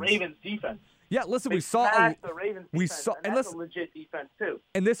Ravens. The Ravens defense. Yeah, listen, the Ravens defense, and that's a legit defense, too.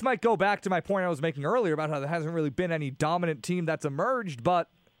 And this might go back to my point I was making earlier about how there hasn't really been any dominant team that's emerged, but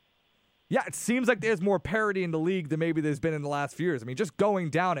yeah, it seems like there's more parity in the league than maybe there's been in the last few years. I mean, just going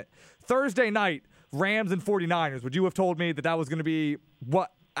down it. Thursday night, Rams and 49ers, would you have told me that was going to be what,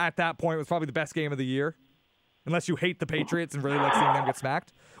 at that point, was probably the best game of the year? Unless you hate the Patriots and really like seeing them get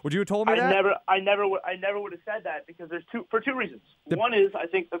smacked. Would you have told me that? I never would have said that because there's two reasons. One is I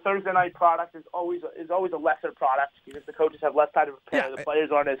think the Thursday night product is always a lesser product because the coaches have less time to prepare. The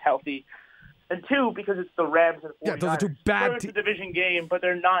players aren't as healthy. And 2, because it's the Rams and 49ers. Yeah, those are two bad teams. It's a division game, but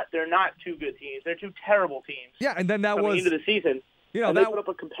they're not 2 good teams. They're 2 terrible teams. Yeah, and then coming into the season. They put up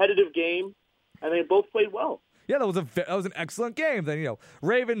a competitive game, and they both played well. Yeah, that was an excellent game. Then,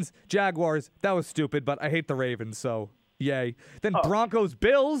 Ravens, Jaguars, that was stupid, but I hate the Ravens, so yay. Then Broncos,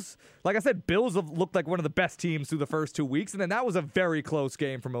 Bills. Like I said, Bills have looked like one of the best teams through the first 2 weeks, and then that was a very close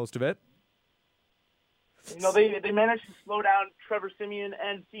game for most of it. They managed to slow down Trevor Siemian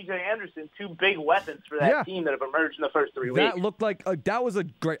and C.J. Anderson, 2 big weapons for that team that have emerged in the first 3 weeks. That looked like that was a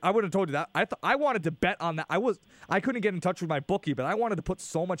great. I would have told you that. I wanted to bet on that. I couldn't get in touch with my bookie, but I wanted to put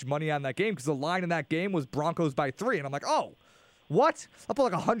so much money on that game because the line in that game was Broncos by 3, and I'm like, oh, what? I'll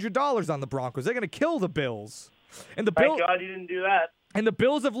put like $100 on the Broncos. They're gonna kill the Bills. And the Thank God you didn't do that. And the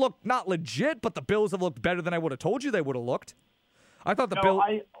Bills have looked not legit, but the Bills have looked better than I would have told you they would have looked. I thought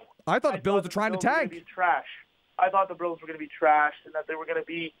the Bills were trying to tank. Trash. I thought the Bills were going to be trash, and that they were going to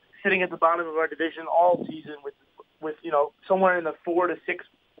be sitting at the bottom of our division all season with somewhere in the 4 to 6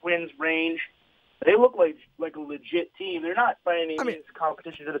 wins range. They look like a legit team. They're not by any means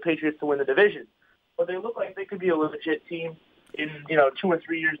competition to the Patriots to win the division, but they look like they could be a legit team in 2 or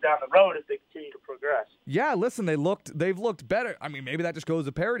 3 years down the road if they continue to progress. Yeah, listen, they've looked better. I mean, maybe that just goes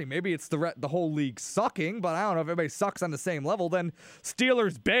to parity. Maybe it's the whole league sucking, but I don't know if everybody sucks on the same level. Then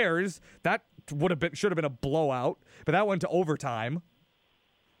Steelers Bears, that should have been a blowout, but that went to overtime.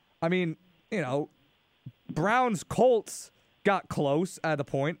 I mean, Browns Colts got close at the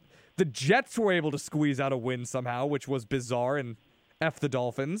point. The Jets were able to squeeze out a win somehow, which was bizarre, and F the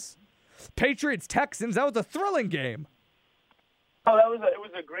Dolphins. Patriots Texans, that was a thrilling game. Oh, it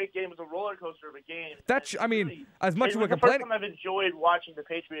was a great game. It was a roller coaster of a game. As much as we're complaining. It's the first time I've enjoyed watching the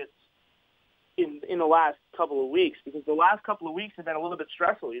Patriots in the last couple of weeks, because the last couple of weeks have been a little bit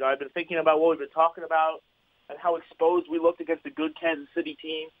stressful. I've been thinking about what we've been talking about and how exposed we looked against a good Kansas City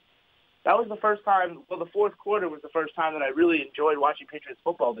team. That was the first time. Well, the fourth quarter was the first time that I really enjoyed watching Patriots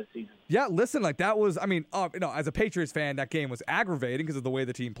football this season. Yeah, listen, that was. As a Patriots fan, that game was aggravating because of the way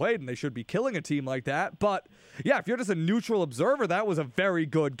the team played, and they should be killing a team like that. But yeah, if you're just a neutral observer, that was a very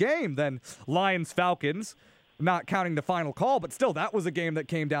good game. Then Lions Falcons, not counting the final call, but still, that was a game that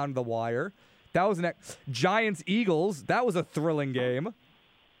came down to the wire. That was Giants Eagles. That was a thrilling game.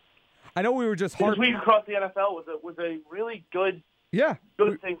 I know we were just this week across the NFL was a really good. Yeah,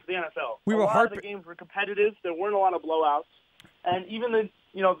 good thing for the NFL. A lot of the games were competitive. There weren't a lot of blowouts, and even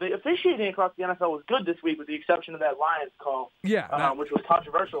the officiating across the NFL was good this week, with the exception of that Lions call, which was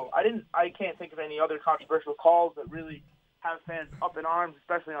controversial. I can't think of any other controversial calls that really have fans up in arms,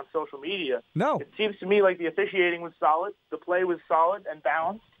 especially on social media. No, it seems to me like the officiating was solid, the play was solid and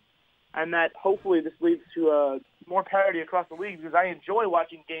balanced, and that hopefully this leads to more parity across the league, because I enjoy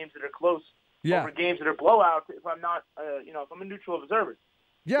watching games that are close. Yeah. Over games that are blowouts, if I'm not, if I'm a neutral observer.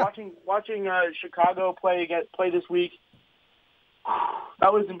 Yeah. Watching Chicago play this week,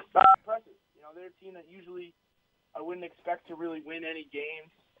 that was impressive. They're a team that usually I wouldn't expect to really win any games.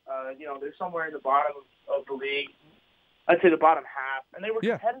 They're somewhere in the bottom of the league. I'd say the bottom half, and they were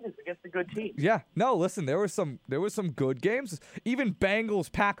competitive against a good team. Yeah. No, listen, there was some good games. Even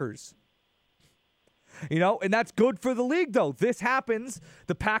Bengals Packers. And that's good for the league, though. This happens.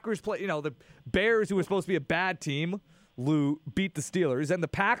 The Packers play, the Bears, who were supposed to be a bad team, beat the Steelers. And the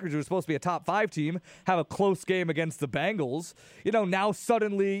Packers, who were supposed to be a top 5 team, have a close game against the Bengals. Now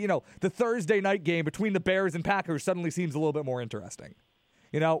suddenly, the Thursday night game between the Bears and Packers suddenly seems a little bit more interesting.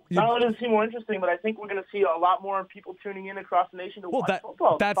 Not only does it seem more interesting, but I think we're going to see a lot more people tuning in across the nation to watch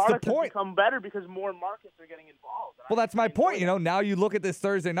football. That's the point. Has become better because more markets are getting involved. Well, that's my point. Now you look at this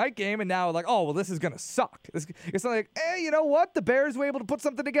Thursday night game, and now this is going to suck. It's like, you know what? The Bears were able to put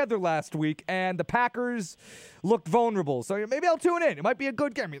something together last week, and the Packers looked vulnerable. So maybe I'll tune in. It might be a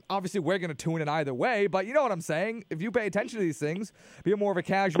good game. I mean, obviously, we're going to tune in either way, but you know what I'm saying? If you pay attention to these things, be more of a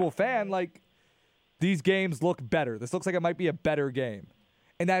casual fan, these games look better. This looks like it might be a better game.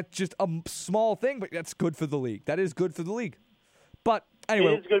 And that's just a small thing, but that's good for the league. That is good for the league. But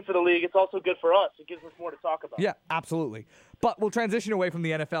anyway. It is good for the league. It's also good for us. It gives us more to talk about. Yeah, absolutely. But we'll transition away from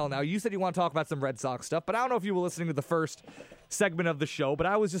the NFL now. You said you want to talk about some Red Sox stuff, but I don't know if you were listening to the first segment of the show, but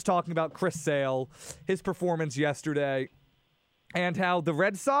I was just talking about Chris Sale, his performance yesterday, and how the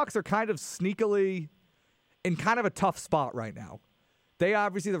Red Sox are kind of sneakily in kind of a tough spot right now. They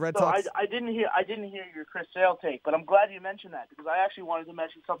obviously, the Red Sox. I didn't hear your Chris Sale take, but I'm glad you mentioned that, because I actually wanted to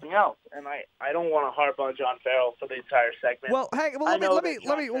mention something else, and I don't want to harp on John Farrell for the entire segment. Well,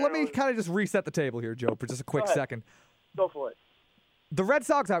 let me kind of just reset the table here, Joe, for just a quick second. Go for it. The Red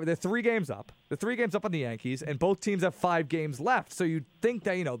Sox, they're 3 games up. They're 3 games up on the Yankees, and both teams have 5 games left. So you'd think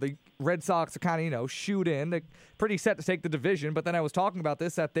that, the Red Sox are kind of, shoot in. They're pretty set to take the division. But then I was talking about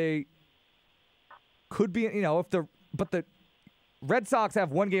this, that they could be, but the Red Sox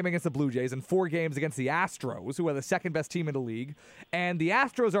have 1 game against the Blue Jays and 4 games against the Astros, who are the second best team in the league. And the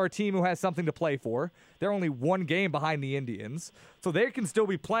Astros are a team who has something to play for. They're only 1 game behind the Indians. So they can still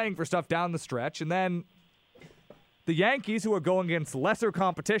be playing for stuff down the stretch. And then the Yankees, who are going against lesser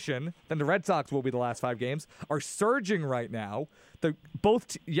competition than the Red Sox will be the last 5 games, are surging right now.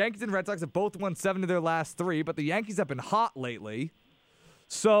 Both Yankees and Red Sox have both won 7 of their last 3, but the Yankees have been hot lately.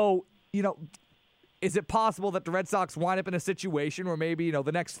 So, is it possible that the Red Sox wind up in a situation where maybe,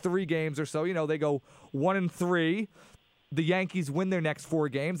 the next 3 games or so, they go 1-3, the Yankees win their next 4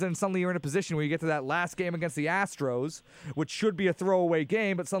 games, and suddenly you're in a position where you get to that last game against the Astros, which should be a throwaway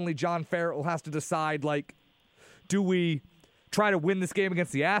game, but suddenly John Farrell has to decide, Do we try to win this game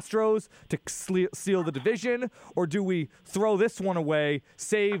against the Astros to seal the division, or do we throw this one away,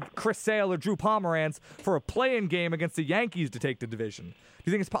 save Chris Sale or Drew Pomeranz for a play-in game against the Yankees to take the division? Do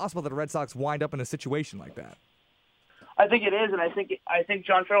you think it's possible that the Red Sox wind up in a situation like that? I think it is, and I think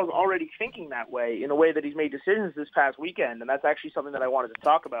John Farrell's already thinking that way in a way that he's made decisions this past weekend, and that's actually something that I wanted to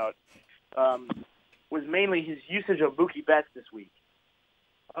talk about. Was mainly his usage of Mookie Betts this week.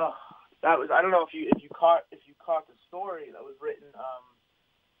 That was, I don't know if you caught the story that was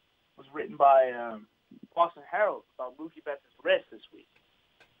written by Boston Herald about Mookie Betts' wrist this week.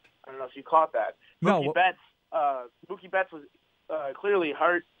 I don't know if you caught that. No. Mookie Betts was clearly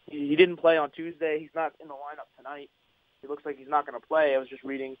hurt. He didn't play on Tuesday. He's not in the lineup tonight. It looks like he's not going to play. I was just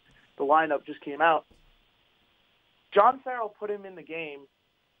reading the lineup just came out. John Farrell put him in the game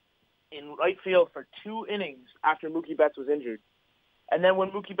in right field for 2 innings after Mookie Betts was injured. And then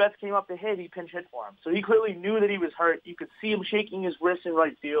when Mookie Betts came up to hit, he pinch hit for him. So he clearly knew that he was hurt. You could see him shaking his wrist in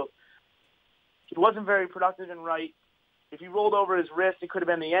right field. He wasn't very productive in right. If he rolled over his wrist, it could have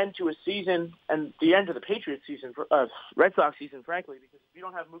been the end to his season and the end of the Patriots season, Red Sox season, frankly, because if you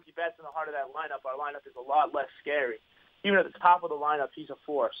don't have Mookie Betts in the heart of that lineup, our lineup is a lot less scary. Even at the top of the lineup, he's a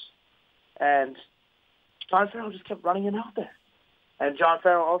force. And John Farrell just kept running him out there. And John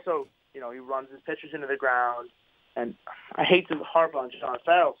Farrell also, he runs his pitchers into the ground. And I hate to harp on John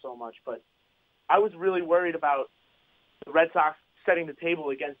Farrell so much, but I was really worried about the Red Sox setting the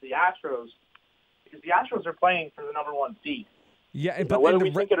table against the Astros because the Astros are playing for the number 1 seed. Yeah, but whether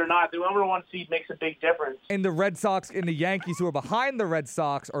we think it or not, the number 1 seed makes a big difference. And the Red Sox and the Yankees, who are behind the Red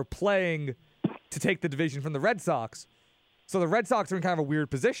Sox, are playing to take the division from the Red Sox. So the Red Sox are in kind of a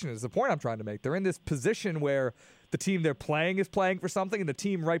weird position, is the point I'm trying to make. They're in this position where the team they're playing is playing for something, and the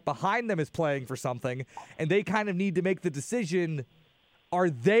team right behind them is playing for something, and they kind of need to make the decision, are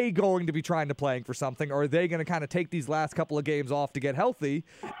they going to be trying to playing for something, or are they going to kind of take these last couple of games off to get healthy,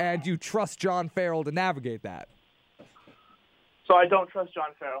 and you trust John Farrell to navigate that? So I don't trust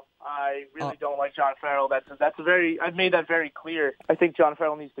John Farrell. I really don't like John Farrell. I've made that very clear. I think John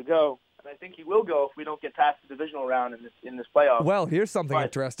Farrell needs to go. And I think he will go if we don't get past the divisional round in this playoff. Well, here's something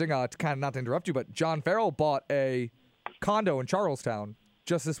interesting. To kind of not to interrupt you, but John Farrell bought a condo in Charlestown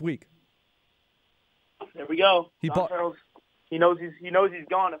just this week. There we go. He knows he's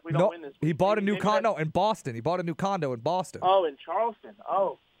gone if we don't win this. He bought a new condo in Boston. He bought a new condo in Boston. Oh, in Charleston.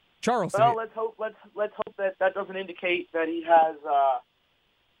 Oh, Charleston. Well, let's hope that doesn't indicate that he has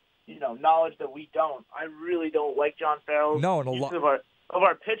knowledge that we don't. I really don't like John Farrell's use of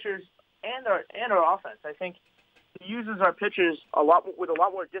our pitchers. And our offense. I think he uses our pitchers with a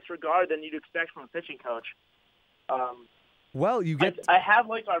lot more disregard than you'd expect from a pitching coach. I have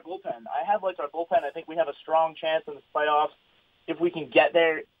liked our bullpen. I think we have a strong chance in the playoffs if we can get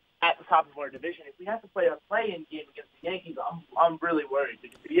there at the top of our division. If we have to play a play-in game against the Yankees, I'm really worried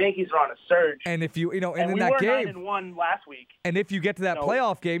because the Yankees are on a surge. And if you and in we that were game 9-1 last week. And if you get to that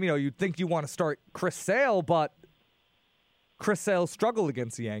playoff game, you'd think you want to start Chris Sale, but Chris Sale struggled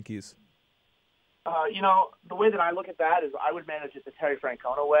against the Yankees. The way that I look at that is I would manage it the Terry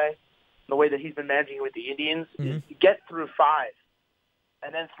Francona way. The way that he's been managing it with the Indians is get through 5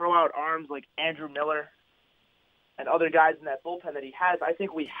 and then throw out arms like Andrew Miller and other guys in that bullpen that he has. I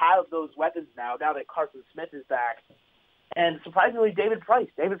think we have those weapons now that Carson Smith is back. And surprisingly, David Price.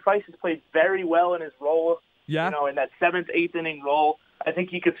 David Price has played very well in his role, in that 7th, 8th inning role. I think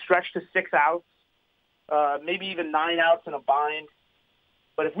he could stretch to 6 outs, maybe even 9 outs in a bind.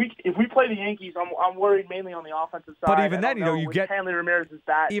 But if we play the Yankees, I'm worried mainly on the offensive side. But even then, you get Hanley Ramirez's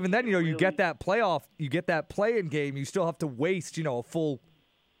bat. Even then, you get that playoff, you get that play-in game. You still have to waste, a full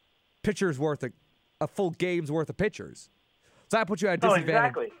a full game's worth of pitchers. So that puts you at a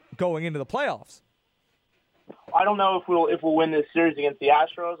disadvantage going into the playoffs. I don't know if we'll win this series against the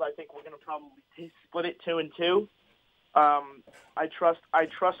Astros. I think we're going to probably split it 2-2. I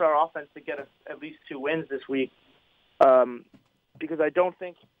trust our offense to get us at least 2 wins this week. Because I don't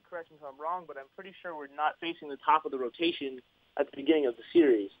think, correct me if I'm wrong, but I'm pretty sure we're not facing the top of the rotation at the beginning of the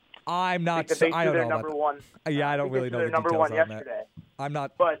series. I'm not sure. I don't know number one. Yeah, I don't really know the number details one on yesterday. That. I'm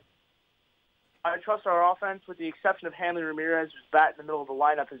not. But I trust our offense with the exception of Hanley Ramirez, whose bat in the middle of the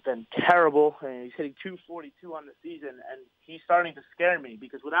lineup has been terrible. And he's hitting .242 on the season, and he's starting to scare me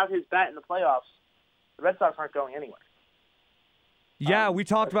because without his bat in the playoffs, the Red Sox aren't going anywhere. Yeah, we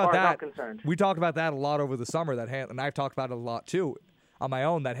talked about that. We talked about that a lot over the summer. And I've talked about it a lot too on my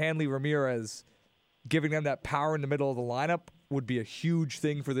own. That Hanley Ramirez giving them that power in the middle of the lineup would be a huge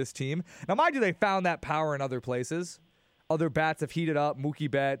thing for this team. Now, mind you, they found that power in other places. Other bats have heated up: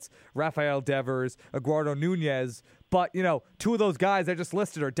 Mookie Betts, Rafael Devers, Eduardo Nunez. But 2 of those guys I just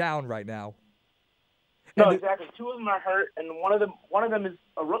listed are down right now. No, exactly. Two of them are hurt, and one of them is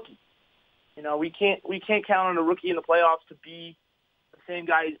a rookie. You know, we can't count on a rookie in the playoffs to be the same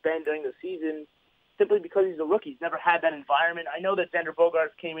guy he's been during the season simply because he's a rookie. He's never had that environment. I know that Xander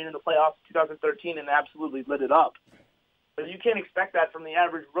Bogaerts came in the playoffs in 2013 and absolutely lit it up, but you can't expect that from the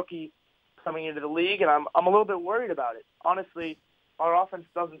average rookie coming into the league, and I'm a little bit worried about it. Honestly, our offense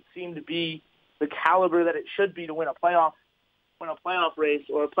doesn't seem to be the caliber that it should be to win a playoff race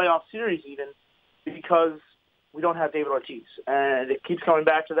or a playoff series even, because we don't have David Ortiz. And it keeps coming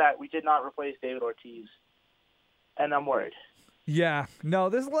back to that. We did not replace David Ortiz, and I'm worried. Yeah, no,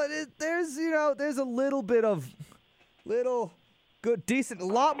 there's a little bit of decent, a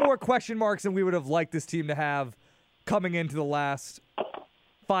lot more question marks than we would have liked this team to have coming into the last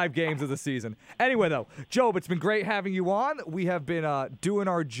 5 games of the season. Anyway, though, Job, it's been great having you on. We have been doing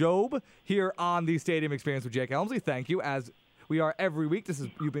our Job here on the Stadium Experience with Jake Elmslie. Thank you, as we are every week.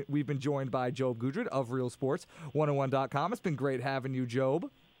 We've been joined by Job Gudrid of Real Sports 101.com. It's been great having you, Job.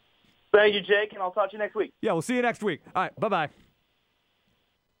 Thank you, Jake, and I'll talk to you next week. Yeah, we'll see you next week. All right, bye-bye.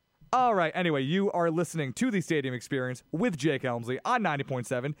 All right, anyway, you are listening to the Stadium Experience with Jake Elmslie on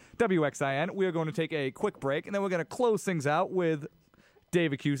 90.7 WXIN. We are going to take a quick break, and then we're going to close things out with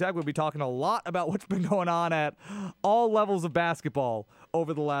David Cusack. We'll be talking a lot about what's been going on at all levels of basketball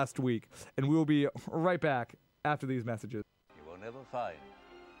over the last week, and we will be right back after these messages. You will never find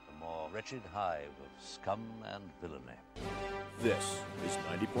a more wretched hive of scum and villainy. This is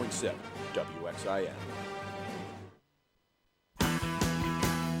 90.7 WXIN.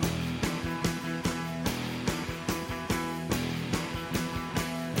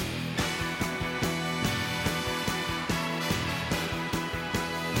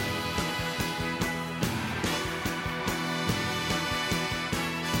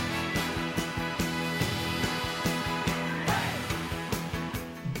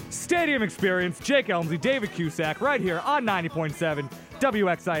 Stadium Experience, Jake Elmslie, David Cusack, right here on 90.7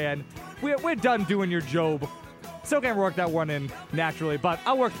 WXIN. We're done doing your Job. Still can't work that one in naturally, but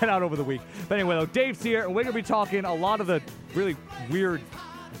I'll work that out over the week. But anyway, though, Dave's here, and we're going to be talking a lot of the really weird,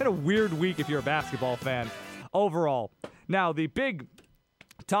 been a weird week if you're a basketball fan overall. Now, the big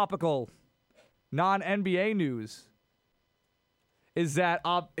topical non-NBA news is that,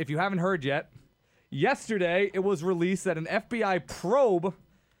 if you haven't heard yet, yesterday it was released that an FBI probe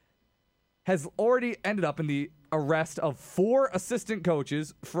has already ended up in the arrest of 4 assistant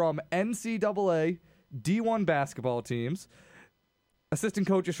coaches from NCAA D1 basketball teams. Assistant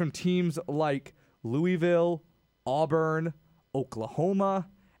coaches from teams like Louisville, Auburn, Oklahoma,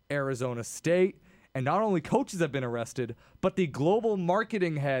 Arizona State. And not only coaches have been arrested, but the global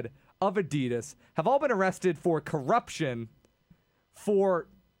marketing head of Adidas have all been arrested for corruption, for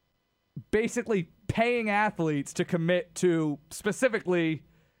basically paying athletes to commit to specifically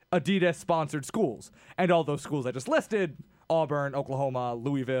Adidas-sponsored schools. And all those schools I just listed, Auburn, Oklahoma,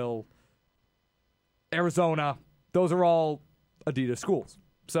 Louisville, Arizona, those are all Adidas schools.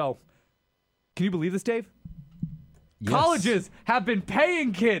 So, can you believe this, Dave? Yes. Colleges have been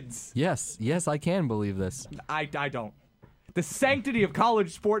paying kids. Yes, I can believe this. I don't. The sanctity of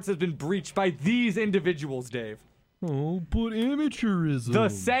college sports has been breached by these individuals, Dave. Oh, but amateurism. The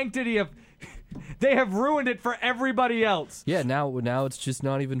sanctity of... They have ruined it for everybody else. Yeah, now it's just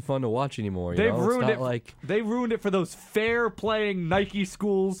not even fun to watch anymore. They've ruined it's not it. They ruined it for those fair-playing Nike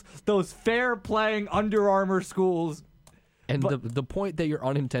schools, those fair-playing Under Armour schools. And the point that you're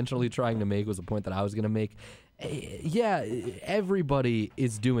unintentionally trying to make was a point that I was going to make. Yeah, everybody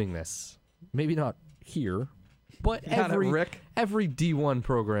is doing this. Maybe not here, but every D1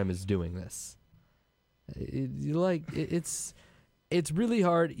 program is doing this. It's really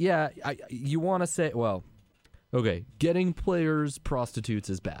hard. Yeah, you want to say, well, okay, getting players prostitutes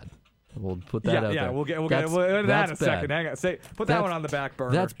is bad. We'll put that out there. Yeah, we'll get that in a second. Hang on. Put that one on the back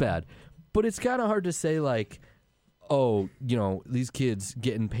burner. That's bad. But it's kind of hard to say, like, oh, these kids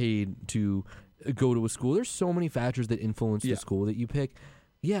getting paid to go to a school. There's so many factors that influence the school that you pick.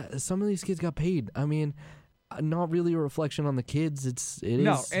 Yeah, some of these kids got paid. I mean, not really a reflection on the kids. It is.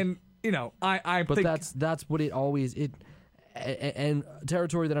 No, and, I but think... that's what it always... And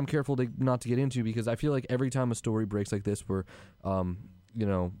territory that I'm careful not to get into, because I feel like every time a story breaks like this where,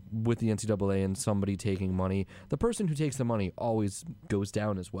 with the NCAA and somebody taking money, the person who takes the money always goes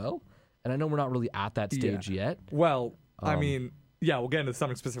down as well. And I know we're not really at that stage yet. Well, I mean, we'll get into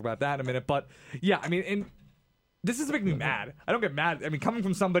something specific about that in a minute. But, this is making me mad. I don't get mad. I mean, coming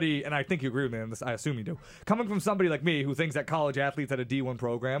from somebody, and I think you agree with me on this, I assume you do, coming from somebody like me who thinks that college athletes at a D1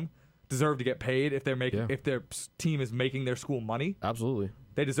 program deserve to get paid if if their team is making their school money. Absolutely.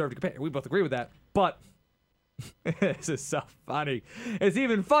 They deserve to get paid. We both agree with that. But this is so funny. It's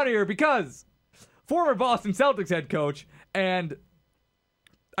even funnier because former Boston Celtics head coach, and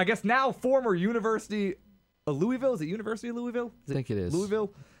I guess now former University of Louisville. Is it University of Louisville? I think it is.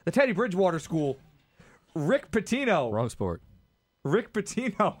 Louisville? The Teddy Bridgewater School. Rick Pitino. Wrong sport. Rick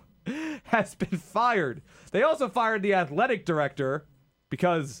Pitino has been fired. They also fired the athletic director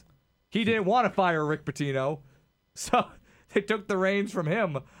because he didn't want to fire Rick Pitino. So they took the reins from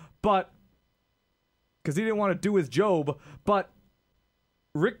him, but because he didn't want to do his job. But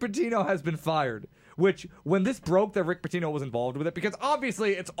Rick Pitino has been fired, which when this broke that Rick Pitino was involved with it, because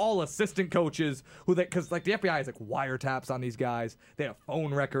obviously it's all assistant coaches who because like the FBI has like wiretaps on these guys. They have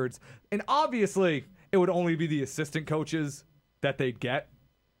phone records. And obviously it would only be the assistant coaches that they'd get,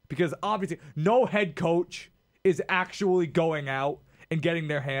 because obviously no head coach is actually going out and getting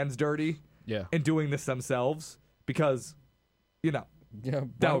their hands dirty and doing this themselves, because, you know. Yeah,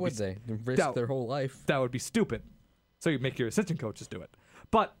 why would they? Risk their whole life. That would be stupid. So you make your assistant coaches do it.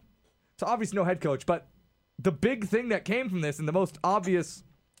 But, so obviously no head coach, but the big thing that came from this and the most obvious,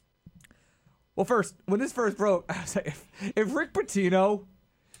 well, first, when this first broke, I was like, if Rick Pitino,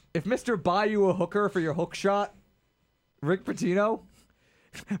 if Mr. Buy You a Hooker for your hook shot, Rick Pitino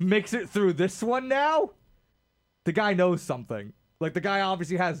makes it through this one now, the guy knows something. Like, the guy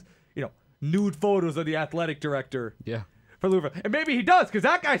obviously has, you know, nude photos of the athletic director. Yeah. For Louisville. And maybe he does, because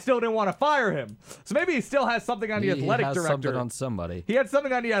that guy still didn't want to fire him. So maybe he still has something on the athletic he has director. Something on somebody. He had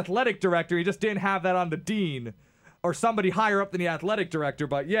something on the athletic director. He just didn't have that on the dean or somebody higher up than the athletic director.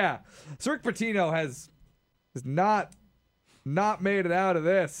 But yeah, so Rick Pitino has not made it out of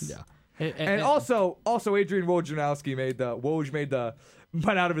this. Yeah. And also Adrian Woj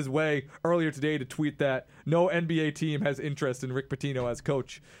went out of his way earlier today to tweet that no NBA team has interest in Rick Pitino as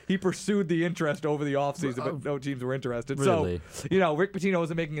coach. He pursued the interest over the offseason, but no teams were interested. Really? So, you know, Rick Pitino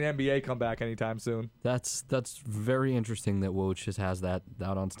isn't making an NBA comeback anytime soon. That's very interesting that Woj just has that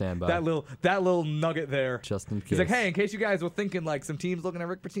out on standby. That little nugget there. Just in case. He's like, hey, in case you guys were thinking like some teams looking at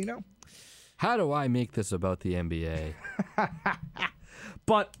Rick Pitino. How do I make this about the NBA?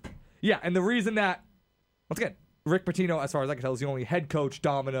 But, yeah, and the reason that, once again, Rick Pitino, as far as I can tell, is the only head coach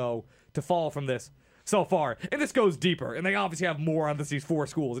domino to fall from this so far. And this goes deeper, and they obviously have more on these 4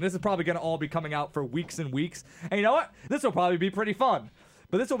 schools. And this is probably going to all be coming out for weeks and weeks. And you know what? This will probably be pretty fun.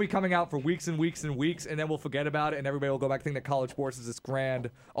 But this will be coming out for weeks and weeks and weeks, and then we'll forget about it, and everybody will go back to think that college sports is this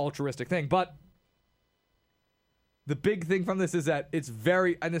grand, altruistic thing. But the big thing from this is that it's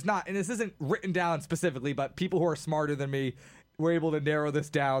very, and this isn't written down specifically, but people who are smarter than me were able to narrow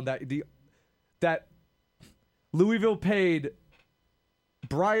this down, that Louisville paid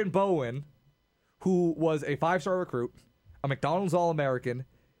Brian Bowen, who was a 5-star recruit, a McDonald's All-American.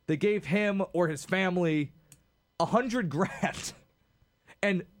 They gave him or his family $100,000,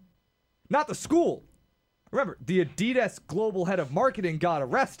 and not the school. Remember, the Adidas global head of marketing got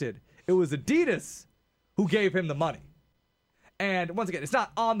arrested. It was Adidas who gave him the money. And once again, it's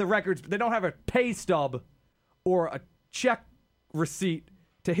not on the records, but they don't have a pay stub or a check receipt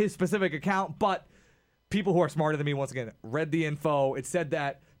to his specific account, but people who are smarter than me, once again, read the info. It said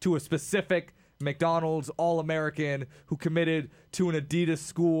that to a specific McDonald's All-American who committed to an Adidas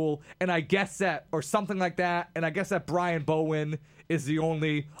school, and I guess that, or something like that, and I guess that Brian Bowen is the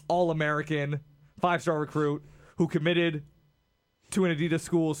only All-American 5-star recruit who committed to an Adidas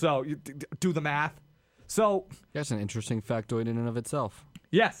school, so you do the math. So that's an interesting factoid in and of itself.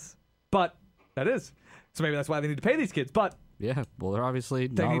 Yes, but that is. So maybe that's why they need to pay these kids, but yeah, well, they're obviously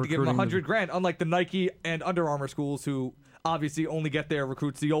they need to give them $100,000, unlike the Nike and Under Armour schools who obviously only get their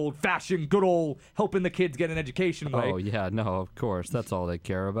recruits the old-fashioned, good old helping the kids get an education way. Oh, yeah, no, of course. That's all they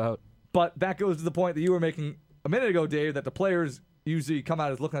care about. But that goes to the point that you were making a minute ago, Dave, that the players usually come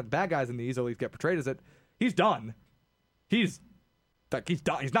out as looking at the bad guys in these, or at least get portrayed as it. He's done. He's done.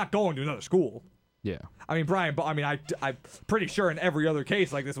 He's not going to another school. Yeah. I mean, I'm pretty sure in every other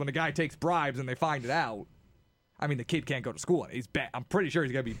case like this, when a guy takes bribes and they find it out, I mean, the kid can't go to school. I'm pretty sure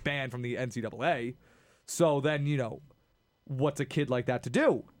he's going to be banned from the NCAA. So then, you know, what's a kid like that to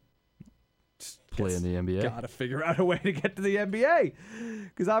do? Play in the NBA. Got to figure out a way to get to the NBA.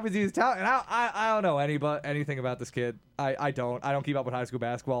 Because obviously he's talented. I don't know anything about this kid. I don't keep up with high school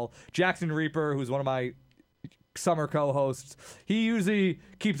basketball. Jackson Reaper, who's one of my summer co-hosts, he usually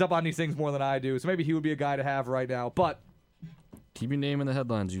keeps up on these things more than I do. So maybe he would be a guy to have right now. But keep your name in the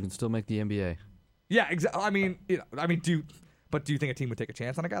headlines. You can still make the NBA. Yeah, exactly. Do you think a team would take a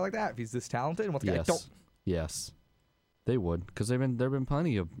chance on a guy like that if he's this talented? And Yes, they would, because there've been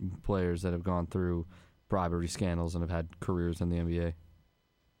plenty of players that have gone through bribery scandals and have had careers in the NBA.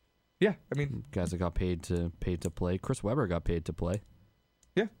 Yeah, I mean, guys that got paid to play. Chris Webber got paid to play.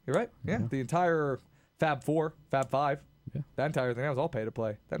 Yeah, you're right. Yeah, the entire Fab 4, Fab 5, that entire thing, that was all pay to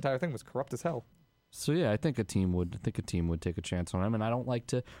play. That entire thing was corrupt as hell. So yeah, I think a team would take a chance on him, and I don't like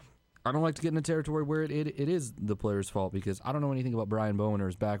to get in a territory where it is the player's fault, because I don't know anything about Brian Bowen or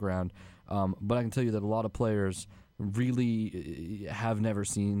his background, but I can tell you that a lot of players really have never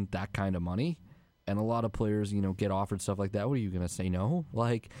seen that kind of money, and a lot of players, get offered stuff like that. What are you going to say no?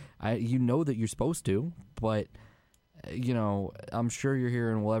 Like, that you're supposed to, but I'm sure you're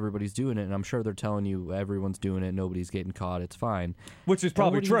hearing, well, everybody's doing it, and I'm sure they're telling you everyone's doing it, nobody's getting caught, it's fine. Which is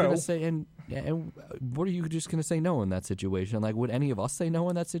probably true. And what are you just going to say no in that situation? Like, would any of us say no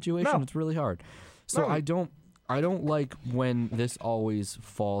in that situation? No. It's really hard. So no. I don't like when this always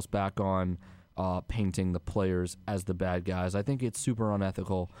falls back on painting the players as the bad guys. I think it's super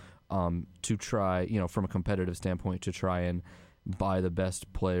unethical to try, from a competitive standpoint, to try and buy the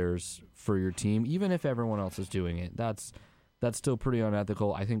best players for your team, even if everyone else is doing it. That's still pretty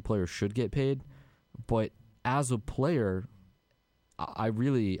unethical. I think players should get paid, but as a player, I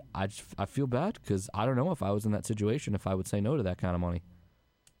feel bad, because I don't know if I was in that situation if I would say no to that kind of money.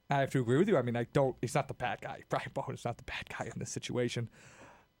 I have to agree with you. I mean, he's not the bad guy. Brian Bowen is not the bad guy in this situation.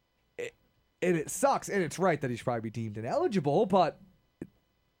 And it sucks, and it's right that he should probably be deemed ineligible,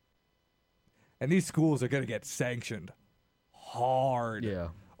 and these schools are going to get sanctioned hard. Yeah.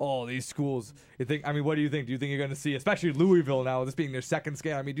 Oh, these schools. What do you think? Do you think you're going to see, especially Louisville now, this being their second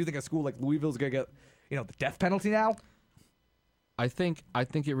scale? I mean, do you think a school like Louisville is going to get, the death penalty now? I think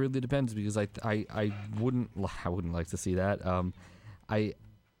it really depends, because I wouldn't like to see that.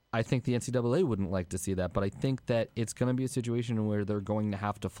 I think the NCAA wouldn't like to see that, but I think that it's going to be a situation where they're going to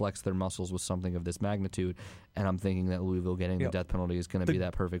have to flex their muscles with something of this magnitude, and I'm thinking that Louisville getting the death penalty is going to be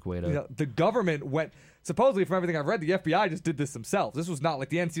that perfect way to... the government went... Supposedly, from everything I've read, the FBI just did this themselves. This was not like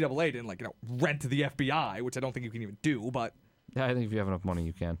the NCAA didn't, rent the FBI, which I don't think you can even do, but... Yeah, I think if you have enough money,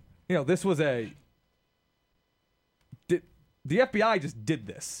 you can. This was the FBI just did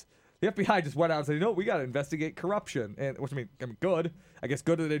this. The FBI just went out and said, we got to investigate corruption. And which I mean, good. I guess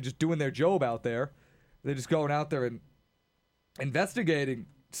good that they're just doing their job out there. They're just going out there and investigating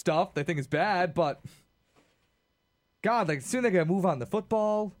stuff they think is bad, but God, soon they're going to move on to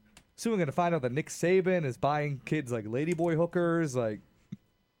football. Soon we're going to find out that Nick Saban is buying kids ladyboy hookers.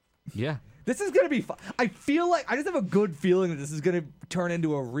 Yeah. This is going to be fun. I just have a good feeling that this is going to turn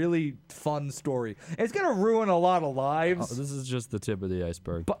into a really fun story. It's going to ruin a lot of lives. Oh, this is just the tip of the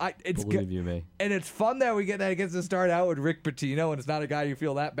iceberg. But believe you me. And it's fun that it gets to start out with Rick Pitino, and it's not a guy you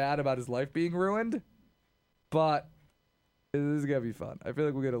feel that bad about his life being ruined. But this is going to be fun. I feel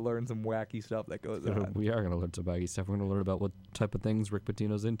like we're going to learn some wacky stuff that goes on. We are going to learn some wacky stuff. We're going to learn about what type of things Rick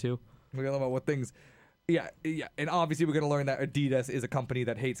Pitino's into. We're going to learn about what things... Yeah, and obviously we're going to learn that Adidas is a company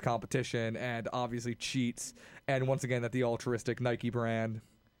that hates competition and obviously cheats, and once again that the altruistic Nike brand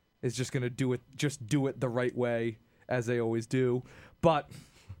is just going to do it the right way, as they always do. But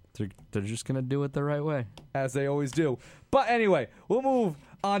they're just going to do it the right way, as they always do. But anyway, we'll move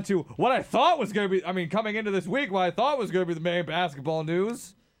on to what I thought was going to be, coming into this week, what I thought was going to be the main basketball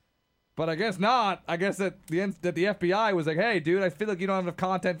news. But I guess not. I guess that the FBI was like, hey, dude, I feel like you don't have enough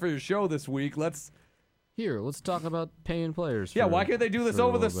content for your show this week. Let's talk about paying players. Yeah, why can't they do this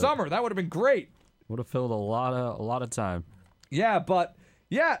over the summer? That would have been great. Would have filled a lot of time. Yeah, but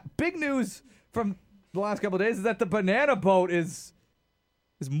big news from the last couple of days is that the banana boat is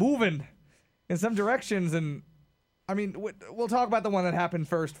moving in some directions, and I mean we'll talk about the one that happened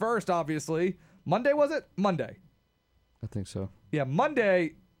first. First, obviously, Monday was it? Monday. I think so. Yeah,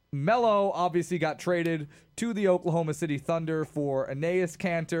 Monday. Melo obviously got traded to the Oklahoma City Thunder for Aeneas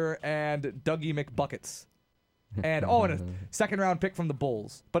Kanter and Dougie McBuckets. And a second-round pick from the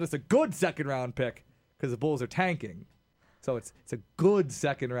Bulls. But it's a good second-round pick because the Bulls are tanking. So it's a good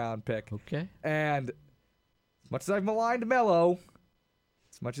second-round pick. Okay. And as much as I've maligned Melo,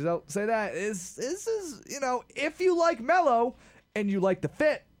 as much as I'll say that, this is, if you like Melo and you like the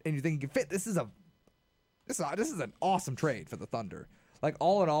fit and you think you can fit, this is an awesome trade for the Thunder.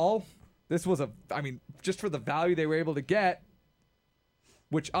 All in all, this was just for the value they were able to get,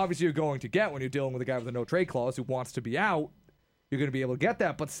 which obviously you're going to get when you're dealing with a guy with a no-trade clause who wants to be out, you're going to be able to get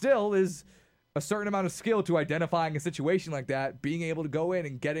that, but still is a certain amount of skill to identifying a situation like that, being able to go in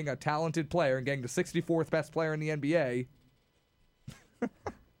and getting a talented player and getting the 64th best player in the NBA.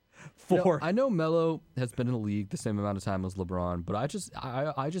 I know Melo has been in the league the same amount of time as LeBron, but I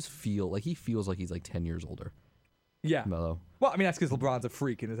just feel like he feels like he's 10 years older. Yeah. Melo. Well, that's because LeBron's a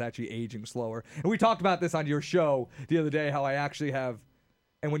freak and is actually aging slower. And we talked about this on your show the other day, how I actually have,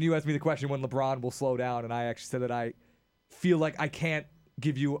 and when you asked me the question when LeBron will slow down, and I actually said that I feel like I can't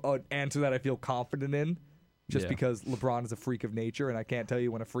give you an answer that I feel confident in. just Yeah. because LeBron is a freak of nature, and I can't tell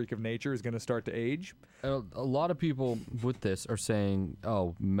you when a freak of nature is going to start to age. A lot of people with this are saying,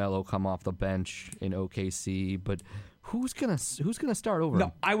 "Oh, Melo come off the bench in OKC," but who's gonna start over him?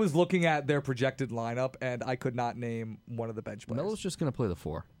 No, I was looking at their projected lineup, and I could not name one of the bench players. Melo's just gonna play the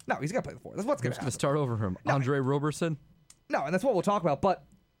 4. No, he's going to play the 4. That's what's going Who's to gonna happen. start over him? Andre Roberson? No, and that's what we'll talk about. But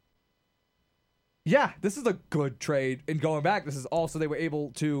yeah, this is a good trade. And going back, this is also they were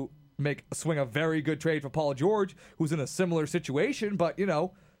able to swing a very good trade for Paul George, who's in a similar situation. But,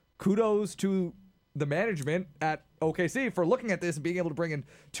 kudos to the management at OKC for looking at this and being able to bring in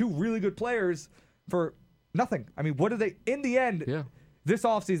 2 really good players for nothing. I mean, what did they, in the end, this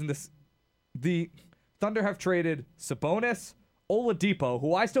offseason, the Thunder have traded Sabonis, Oladipo,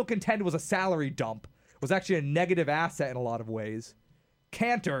 who I still contend was a salary dump, was actually a negative asset in a lot of ways,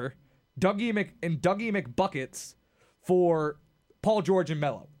 Cantor, Dougie McBuckets for Paul George and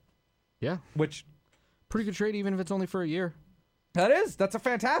Melo. Yeah. Which, pretty good trade, even if it's only for a year. That's a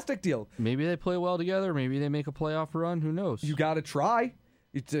fantastic deal. Maybe they play well together. Maybe they make a playoff run. Who knows? You got to try.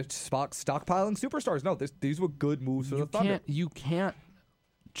 It's stockpiling superstars. No, these were good moves for the Thunder. You can't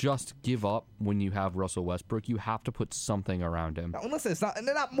just give up when you have Russell Westbrook. You have to put something around him. Now, listen,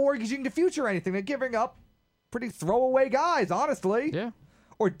 they're not mortgaging the future or anything. They're giving up pretty throwaway guys, honestly. Yeah.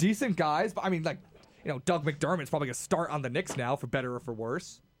 Or decent guys. But I mean, Doug McDermott's probably going to start on the Knicks now, for better or for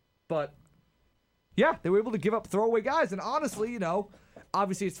worse. But yeah, they were able to give up throwaway guys. And honestly,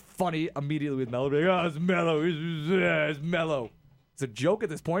 obviously it's funny immediately with Melo. Like, it's Melo. It's Melo. It's a joke at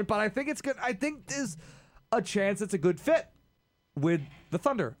this point, but I think it's good. I think there's a chance it's a good fit with the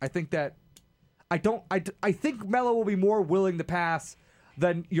Thunder. I think that I think Melo will be more willing to pass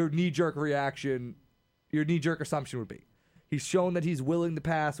than your knee-jerk reaction, your knee-jerk assumption would be. He's shown that he's willing to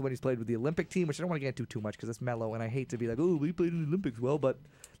pass when he's played with the Olympic team, which I don't want to get into too much because it's Melo, and I hate to be like, oh, we played in the Olympics well, but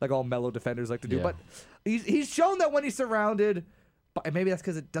like all Melo defenders like to do. Yeah. But he's shown that when he's surrounded, and maybe that's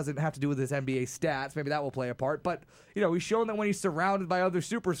because it doesn't have to do with his NBA stats. Maybe that will play a part. But, he's shown that when he's surrounded by other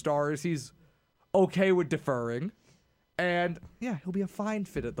superstars, he's okay with deferring. And, yeah, he'll be a fine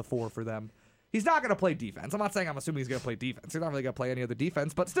fit at the 4 for them. He's not going to play defense. I'm not saying I'm assuming he's going to play defense. He's not really going to play any other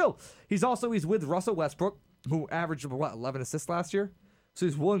defense. But still, he's with Russell Westbrook, who averaged, 11 assists last year? So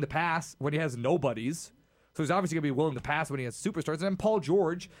he's willing to pass when he has nobodies. So he's obviously going to be willing to pass when he has superstars. And then Paul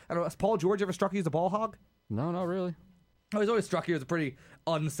George. I don't know, has Paul George ever struck you as a ball hog? No, not really. Oh, he's always struck you as a pretty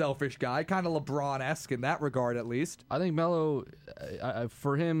unselfish guy, kind of LeBron-esque in that regard, at least. I think Melo,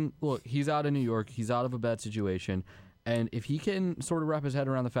 for him, look, he's out of New York. He's out of a bad situation. And if he can sort of wrap his head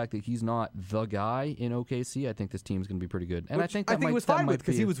around the fact that he's not the guy in OKC, I think this team's going to be pretty good. And Which I think he was fine with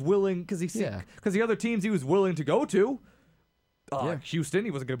because he was willing, because the other teams he was willing to go to, Houston,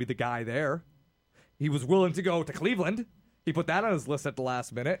 he wasn't going to be the guy there. He was willing to go to Cleveland. He put that on his list at the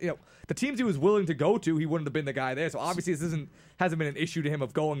last minute. The teams he was willing to go to, he wouldn't have been the guy there. So obviously this hasn't been an issue to him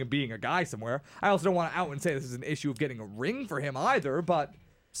of going and being a guy somewhere. I also don't want to out and say this is an issue of getting a ring for him either, but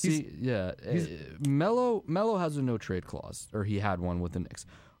Melo has a no trade clause, or he had one with the Knicks.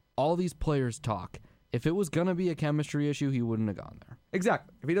 All these players talk. If it was going to be a chemistry issue, he wouldn't have gone there.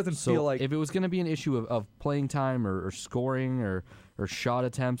 Exactly. If he doesn't feel like... If it was going to be an issue of playing time or scoring or shot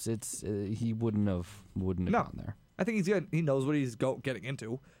attempts, he wouldn't have gone there. I think he's good. He knows what he's getting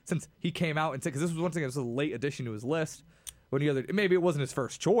into since he came out and said, because this was a late addition to his list. Maybe it wasn't his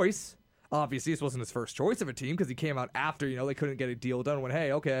first choice. Obviously, this wasn't his first choice of a team because he came out after, they couldn't get a deal done. Went,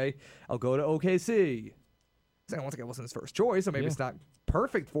 hey, okay, I'll go to OKC. Once again, it wasn't his first choice, so maybe it's not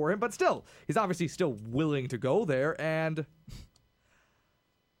perfect for him, but still, he's obviously still willing to go there, and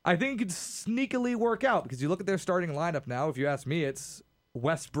I think it could sneakily work out because you look at their starting lineup now. If you ask me, it's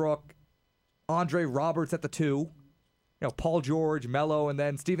Westbrook, Andre Roberts at the 2, Paul George, Melo, and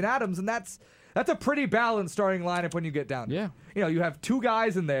then Steven Adams, and that's a pretty balanced starting lineup when you get down. Yeah, you have 2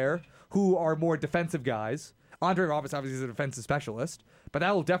 guys in there who are more defensive guys. Andre Roberts obviously is a defensive specialist, but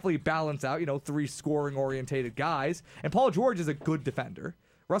that will definitely balance out, 3 scoring-orientated guys. And Paul George is a good defender.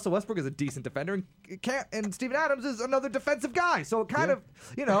 Russell Westbrook is a decent defender, and Steven Adams is another defensive guy. So it kind of,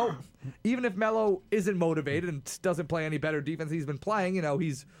 even if Melo isn't motivated and doesn't play any better defense than he's been playing,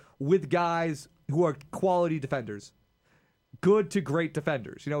 he's with guys who are quality defenders. Good to great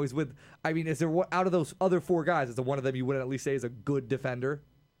defenders. He's with, is there out of those other 4 guys, is there one of them you wouldn't at least say is a good defender?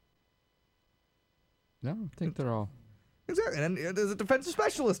 No, I think they're all. Exactly. And there's a defensive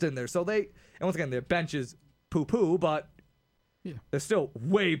specialist in there. So and once again, their bench is poo-poo, but they're still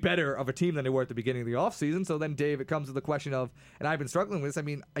way better of a team than they were at the beginning of the offseason. So then, Dave, it comes to the question of, and I've been struggling with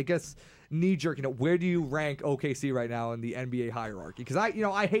this, I guess knee-jerk, where do you rank OKC right now in the NBA hierarchy? Because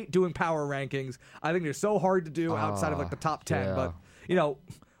I hate doing power rankings. I think they're so hard to do outside of the top 10. Yeah. But,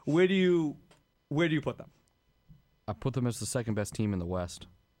 where do you put them? I put them as the second best team in the West.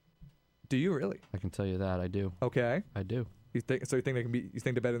 Do you really? I can tell you that. I do. Okay. I do. You think so? You think they can be? You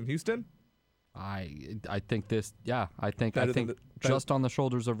think they're better than Houston? I think this. Yeah. I think Better just on the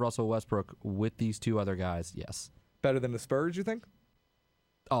shoulders of Russell Westbrook with these two other guys. Yes. Better than the Spurs? You think?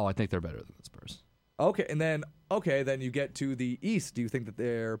 Oh, I think they're better than the Spurs. Okay, and then you get to the East. Do you think that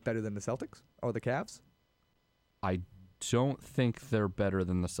they're better than the Celtics or the Cavs? I don't think they're better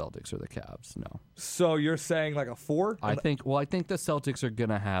than the Celtics or the Cavs. No. So you're saying like a 4? I think the Celtics are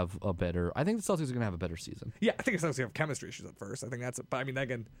gonna have a better. I think the Celtics are gonna have a better season. Yeah, I think the Celtics have chemistry issues at first. I think that's. But I mean,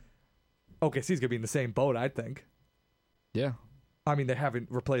 again, OKC's gonna be in the same boat. I think. Yeah. I mean, they haven't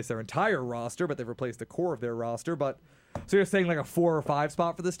replaced their entire roster, but they've replaced the core of their roster. But so you're saying like a 4 or 5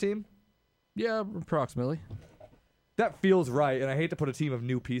 spot for this team? Yeah, approximately. That feels right, and I hate to put a team of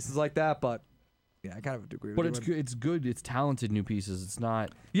new pieces like that, but yeah, I kind of agree with you. But it's good. It's good. It's talented new pieces. It's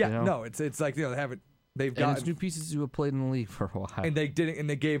not. Yeah, you know? no, it's like they've got it's new pieces who have played in the league for a while, and they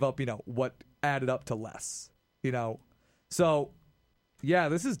gave up what added up to less, So yeah,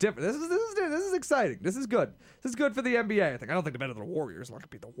 this is different. This is exciting. This is good. This is good for the NBA. I don't think they're better than the Warriors. I'm not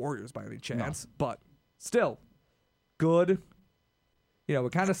gonna beat the Warriors by any chance, but still good. We're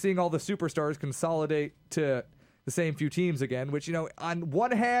kind of seeing all the superstars consolidate to the same few teams again, which on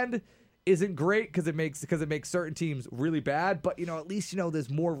one hand isn't great because it makes certain teams really bad, but at least there's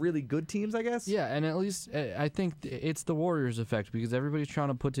more really good teams, I guess. Yeah, and at least I think it's the Warriors effect because everybody's trying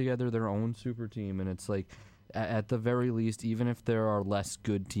to put together their own super team, and it's like at the very least, even if there are less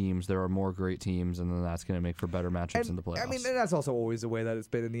good teams, there are more great teams, and then that's going to make for better matchups in the playoffs. I mean, and that's also always the way that it's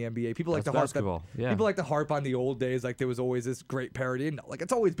been in the NBA. People like to basketball. People like to harp on the old days, like there was always this great parity. And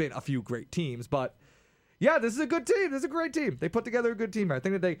it's always been a few great teams, but yeah, this is a good team. This is a great team. They put together a good team. I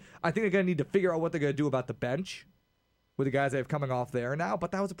think they're going to need to figure out what they're going to do about the bench with the guys they have coming off there now.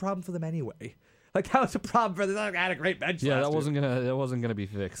 But that was a problem for them anyway. That was a problem for them. They had a great bench. Yeah, that wasn't gonna be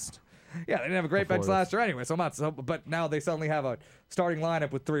fixed. Yeah, they didn't have a great bench last year anyway, but now they suddenly have a starting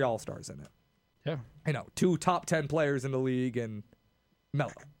lineup with 3 All-Stars in it. Yeah. 2 top 10 players in the league and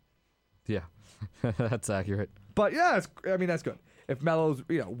Melo. Yeah, that's accurate. But yeah, that's good. If Melo's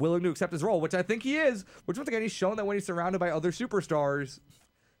willing to accept his role, which I think he is, which once again he's shown that when he's surrounded by other superstars,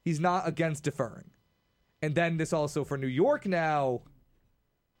 he's not against deferring. And then this also for New York now,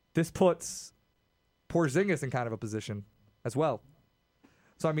 this puts Porzingis in kind of a position as well.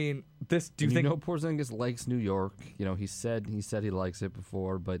 So I mean, do you think Porzingis likes New York? He said he likes it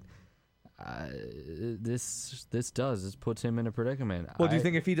before, but this puts him in a predicament. Well, do you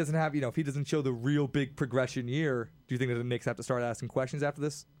think if he doesn't have if he doesn't show the real big progression year, do you think that the Knicks have to start asking questions after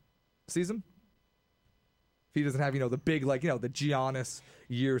this season? If he doesn't have the big the Giannis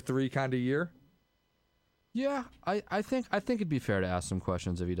year 3 kind of year. Yeah, I think it'd be fair to ask some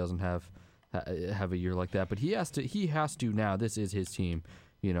questions if he doesn't have a year like that, but he has to now. This is his team.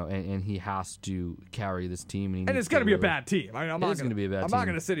 And he has to carry this team. And it's going to be a bad team. I mean, I'm not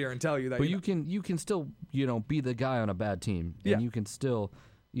going to sit here and tell you that. But you can still, be the guy on a bad team. Yeah. And you can still,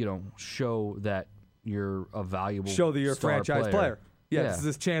 show that you're a valuable show that you're a franchise player. Yeah, yeah. This is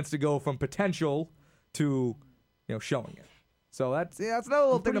his chance to go from potential to, showing it. So that's another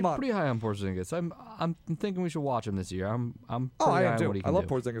little thing to monitor. Pretty high on Porzingis. I'm thinking we should watch him this year. I'm pretty I high am on too. what he I can love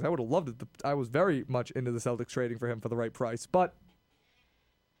do. Porzingis. I would have loved it. I was very much into the Celtics trading for him for the right price, but.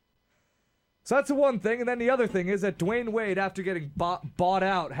 So that's the one thing, and then the other thing is that Dwayne Wade, after getting bought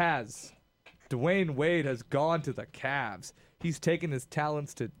out, has gone to the Cavs. He's taken his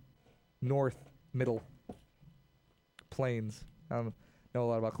talents to North Middle Plains. I don't know a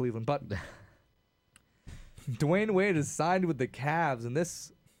lot about Cleveland, but Dwayne Wade is signed with the Cavs, and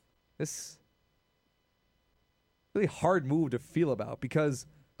this really hard move to feel about because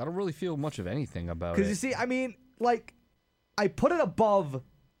I don't really feel much of anything about it. Because you see, I mean, I put it above.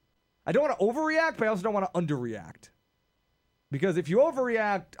 I don't want to overreact, but I also don't want to underreact. Because if you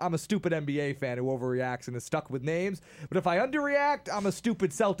overreact, I'm a stupid NBA fan who overreacts and is stuck with names. But if I underreact, I'm a stupid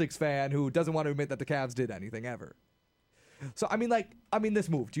Celtics fan who doesn't want to admit that the Cavs did anything ever. So I mean, this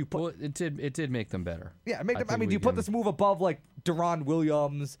move. Do you put? Well, it did make them better. Yeah, make them. I mean, do you put this move above Deron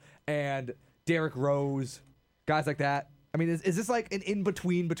Williams and Derrick Rose, guys like that? I mean, is this like an in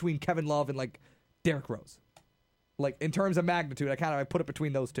between Kevin Love and Derrick Rose? In terms of magnitude, I put it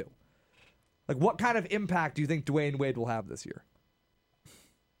between those two. What kind of impact do you think Dwayne Wade will have this year?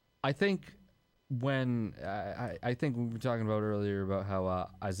 I think I think we were talking about earlier about how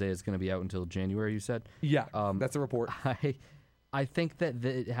Isaiah's going to be out until January, you said? Yeah, that's a report. I think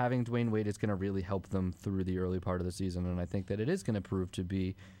that having Dwayne Wade is going to really help them through the early part of the season, and I think that it is going to prove to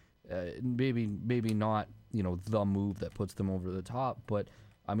be maybe not the move that puts them over the top, but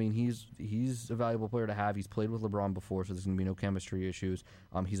I mean, he's a valuable player to have. He's played with LeBron before, so there's going to be no chemistry issues.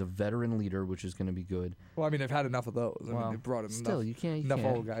 He's a veteran leader, which is going to be good. Well, I mean, they've had enough of those. I mean, they brought in still, you can't. enough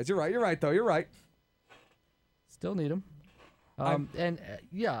old guys. You're right, though. You're right. Still need him.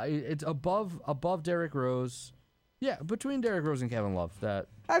 It's above Derrick Rose. Yeah, between Derrick Rose and Kevin Love.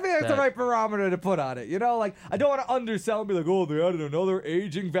 I think that's the right barometer to put on it. You know, like, I don't want to undersell and be like, oh, they're another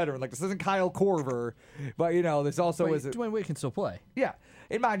aging veteran. Like, this isn't Kyle Korver. But, you know, this also isn't. Dwayne Wade can still play. Yeah.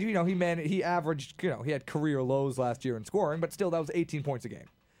 And mind you, you know, he averaged, you know, he had career lows last year in scoring, but still, that was 18 points a game.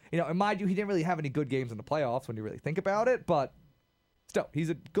 You know, and mind you, he didn't really have any good games in the playoffs when you really think about it, but still,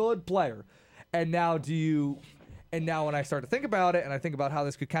 he's a good player. And now when I start to think about it, and I think about how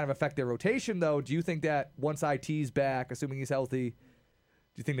this could kind of affect their rotation, though, do you think that once IT's back, assuming he's healthy,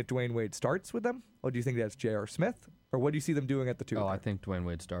 do you think that Dwayne Wade starts with them? Or do you think that's J.R. Smith? Or what do you see them doing at the 2? Oh, I think Dwayne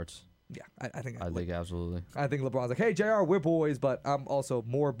Wade starts. Yeah, I think absolutely. I think LeBron's like, hey, JR, we're boys, but I'm also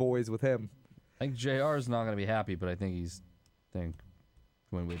more boys with him. I think JR is not going to be happy, but I think Dwayne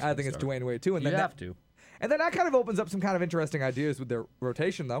Wade's I think it's Dwayne Wade, too. And then have to. And then that kind of opens up some kind of interesting ideas with their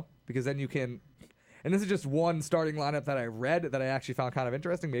rotation, though, because then you can... And this is just one starting lineup that I read that I actually found kind of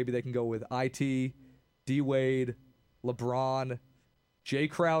interesting. Maybe they can go with IT, D-Wade, LeBron, Jay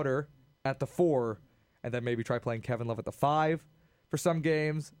Crowder at the 4, and then maybe try playing Kevin Love at the 5 for some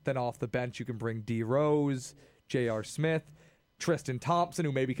games. Then off the bench, you can bring D. Rose, J.R. Smith, Tristan Thompson,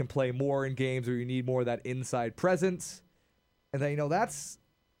 who maybe can play more in games where you need more of that inside presence. And then, you know, that's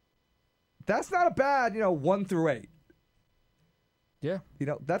not a bad, 1 through 8. Yeah. You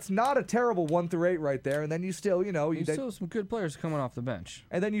know, that's not a terrible 1 through 8 right there. And then you still, you still have some good players coming off the bench.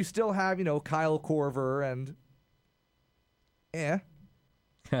 And then you still have, Kyle Korver and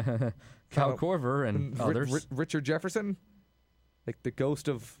Kyle Korver and others. Richard Jefferson, like the ghost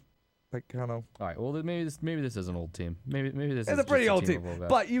of, like, I don't know. All right, well, maybe this is an old team. Maybe this is a pretty old team. Of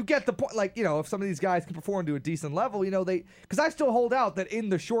but you get the point. Like, if some of these guys can perform to a decent level, because I still hold out that in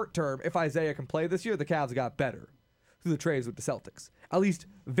the short term, if Isaiah can play this year, the Cavs got better through the trades with the Celtics, at least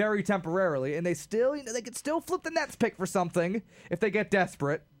very temporarily, and they still, they could still flip the Nets pick for something if they get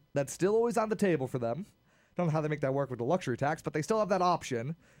desperate. That's still always on the table for them. Don't know how they make that work with the luxury tax, but they still have that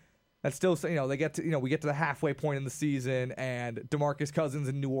option. That's still, they get to, we get to the halfway point in the season, and DeMarcus Cousins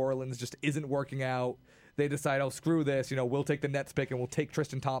in New Orleans just isn't working out. They decide, oh, screw this, we'll take the Nets pick and we'll take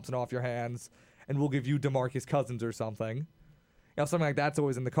Tristan Thompson off your hands, and we'll give you DeMarcus Cousins or something. Something like that's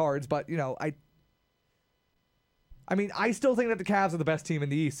always in the cards, but, I still think that the Cavs are the best team in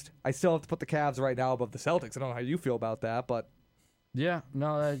the East. I still have to put the Cavs right now above the Celtics. I don't know how you feel about that, but... Yeah,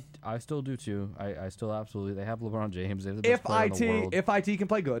 no, I still do too. I still absolutely... They have LeBron James. They have the best player in the world. If IT can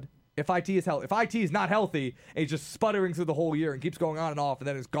play good, if IT is healthy, if IT is not healthy and he's just sputtering through the whole year and keeps going on and off and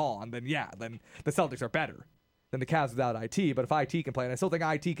then is gone, then the Celtics are better than the Cavs without IT. But if IT can play, and I still think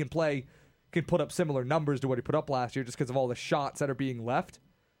IT can put up similar numbers to what he put up last year just because of all the shots that are being left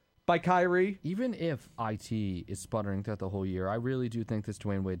by Kyrie. Even if IT is sputtering throughout the whole year, I really do think this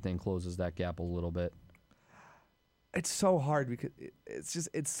Dwayne Wade thing closes that gap a little bit. It's so hard because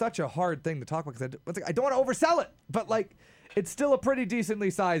it's such a hard thing to talk about because I don't want to oversell it, but it's still a pretty decently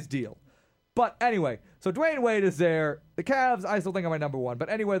sized deal. But anyway, so Dwayne Wade is there. The Cavs, I still think are my number 1. But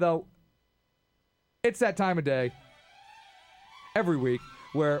anyway, though, it's that time of day every week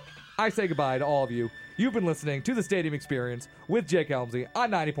where I say goodbye to all of you. You've been listening to The Stadium Experience with Jake Elmslie on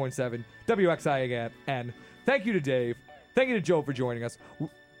 90.7 WXIN. Thank you to Dave. Thank you to Joe for joining us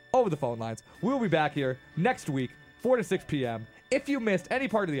over the phone lines. We'll be back here next week, 4 to 6 p.m. If you missed any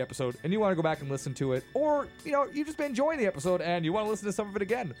part of the episode and you want to go back and listen to it, or, you've just been enjoying the episode and you want to listen to some of it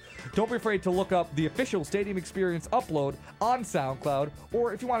again, don't be afraid to look up the official Stadium Experience upload on SoundCloud,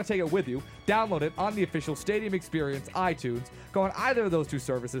 or if you want to take it with you, download it on the official Stadium Experience iTunes. Go on either of those two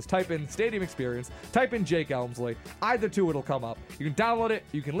services, type in Stadium Experience, type in Jake Elmslie. Either two, it'll come up. You can download it,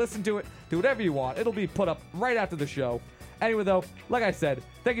 you can listen to it, do whatever you want. It'll be put up right after the show. Anyway, though, like I said,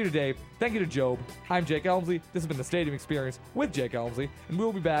 thank you to Dave, thank you to Job. I'm Jake Elmslie. This has been the Stadium Experience with Jake Elmslie, and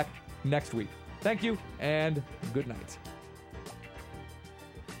we'll be back next week. Thank you, and good night.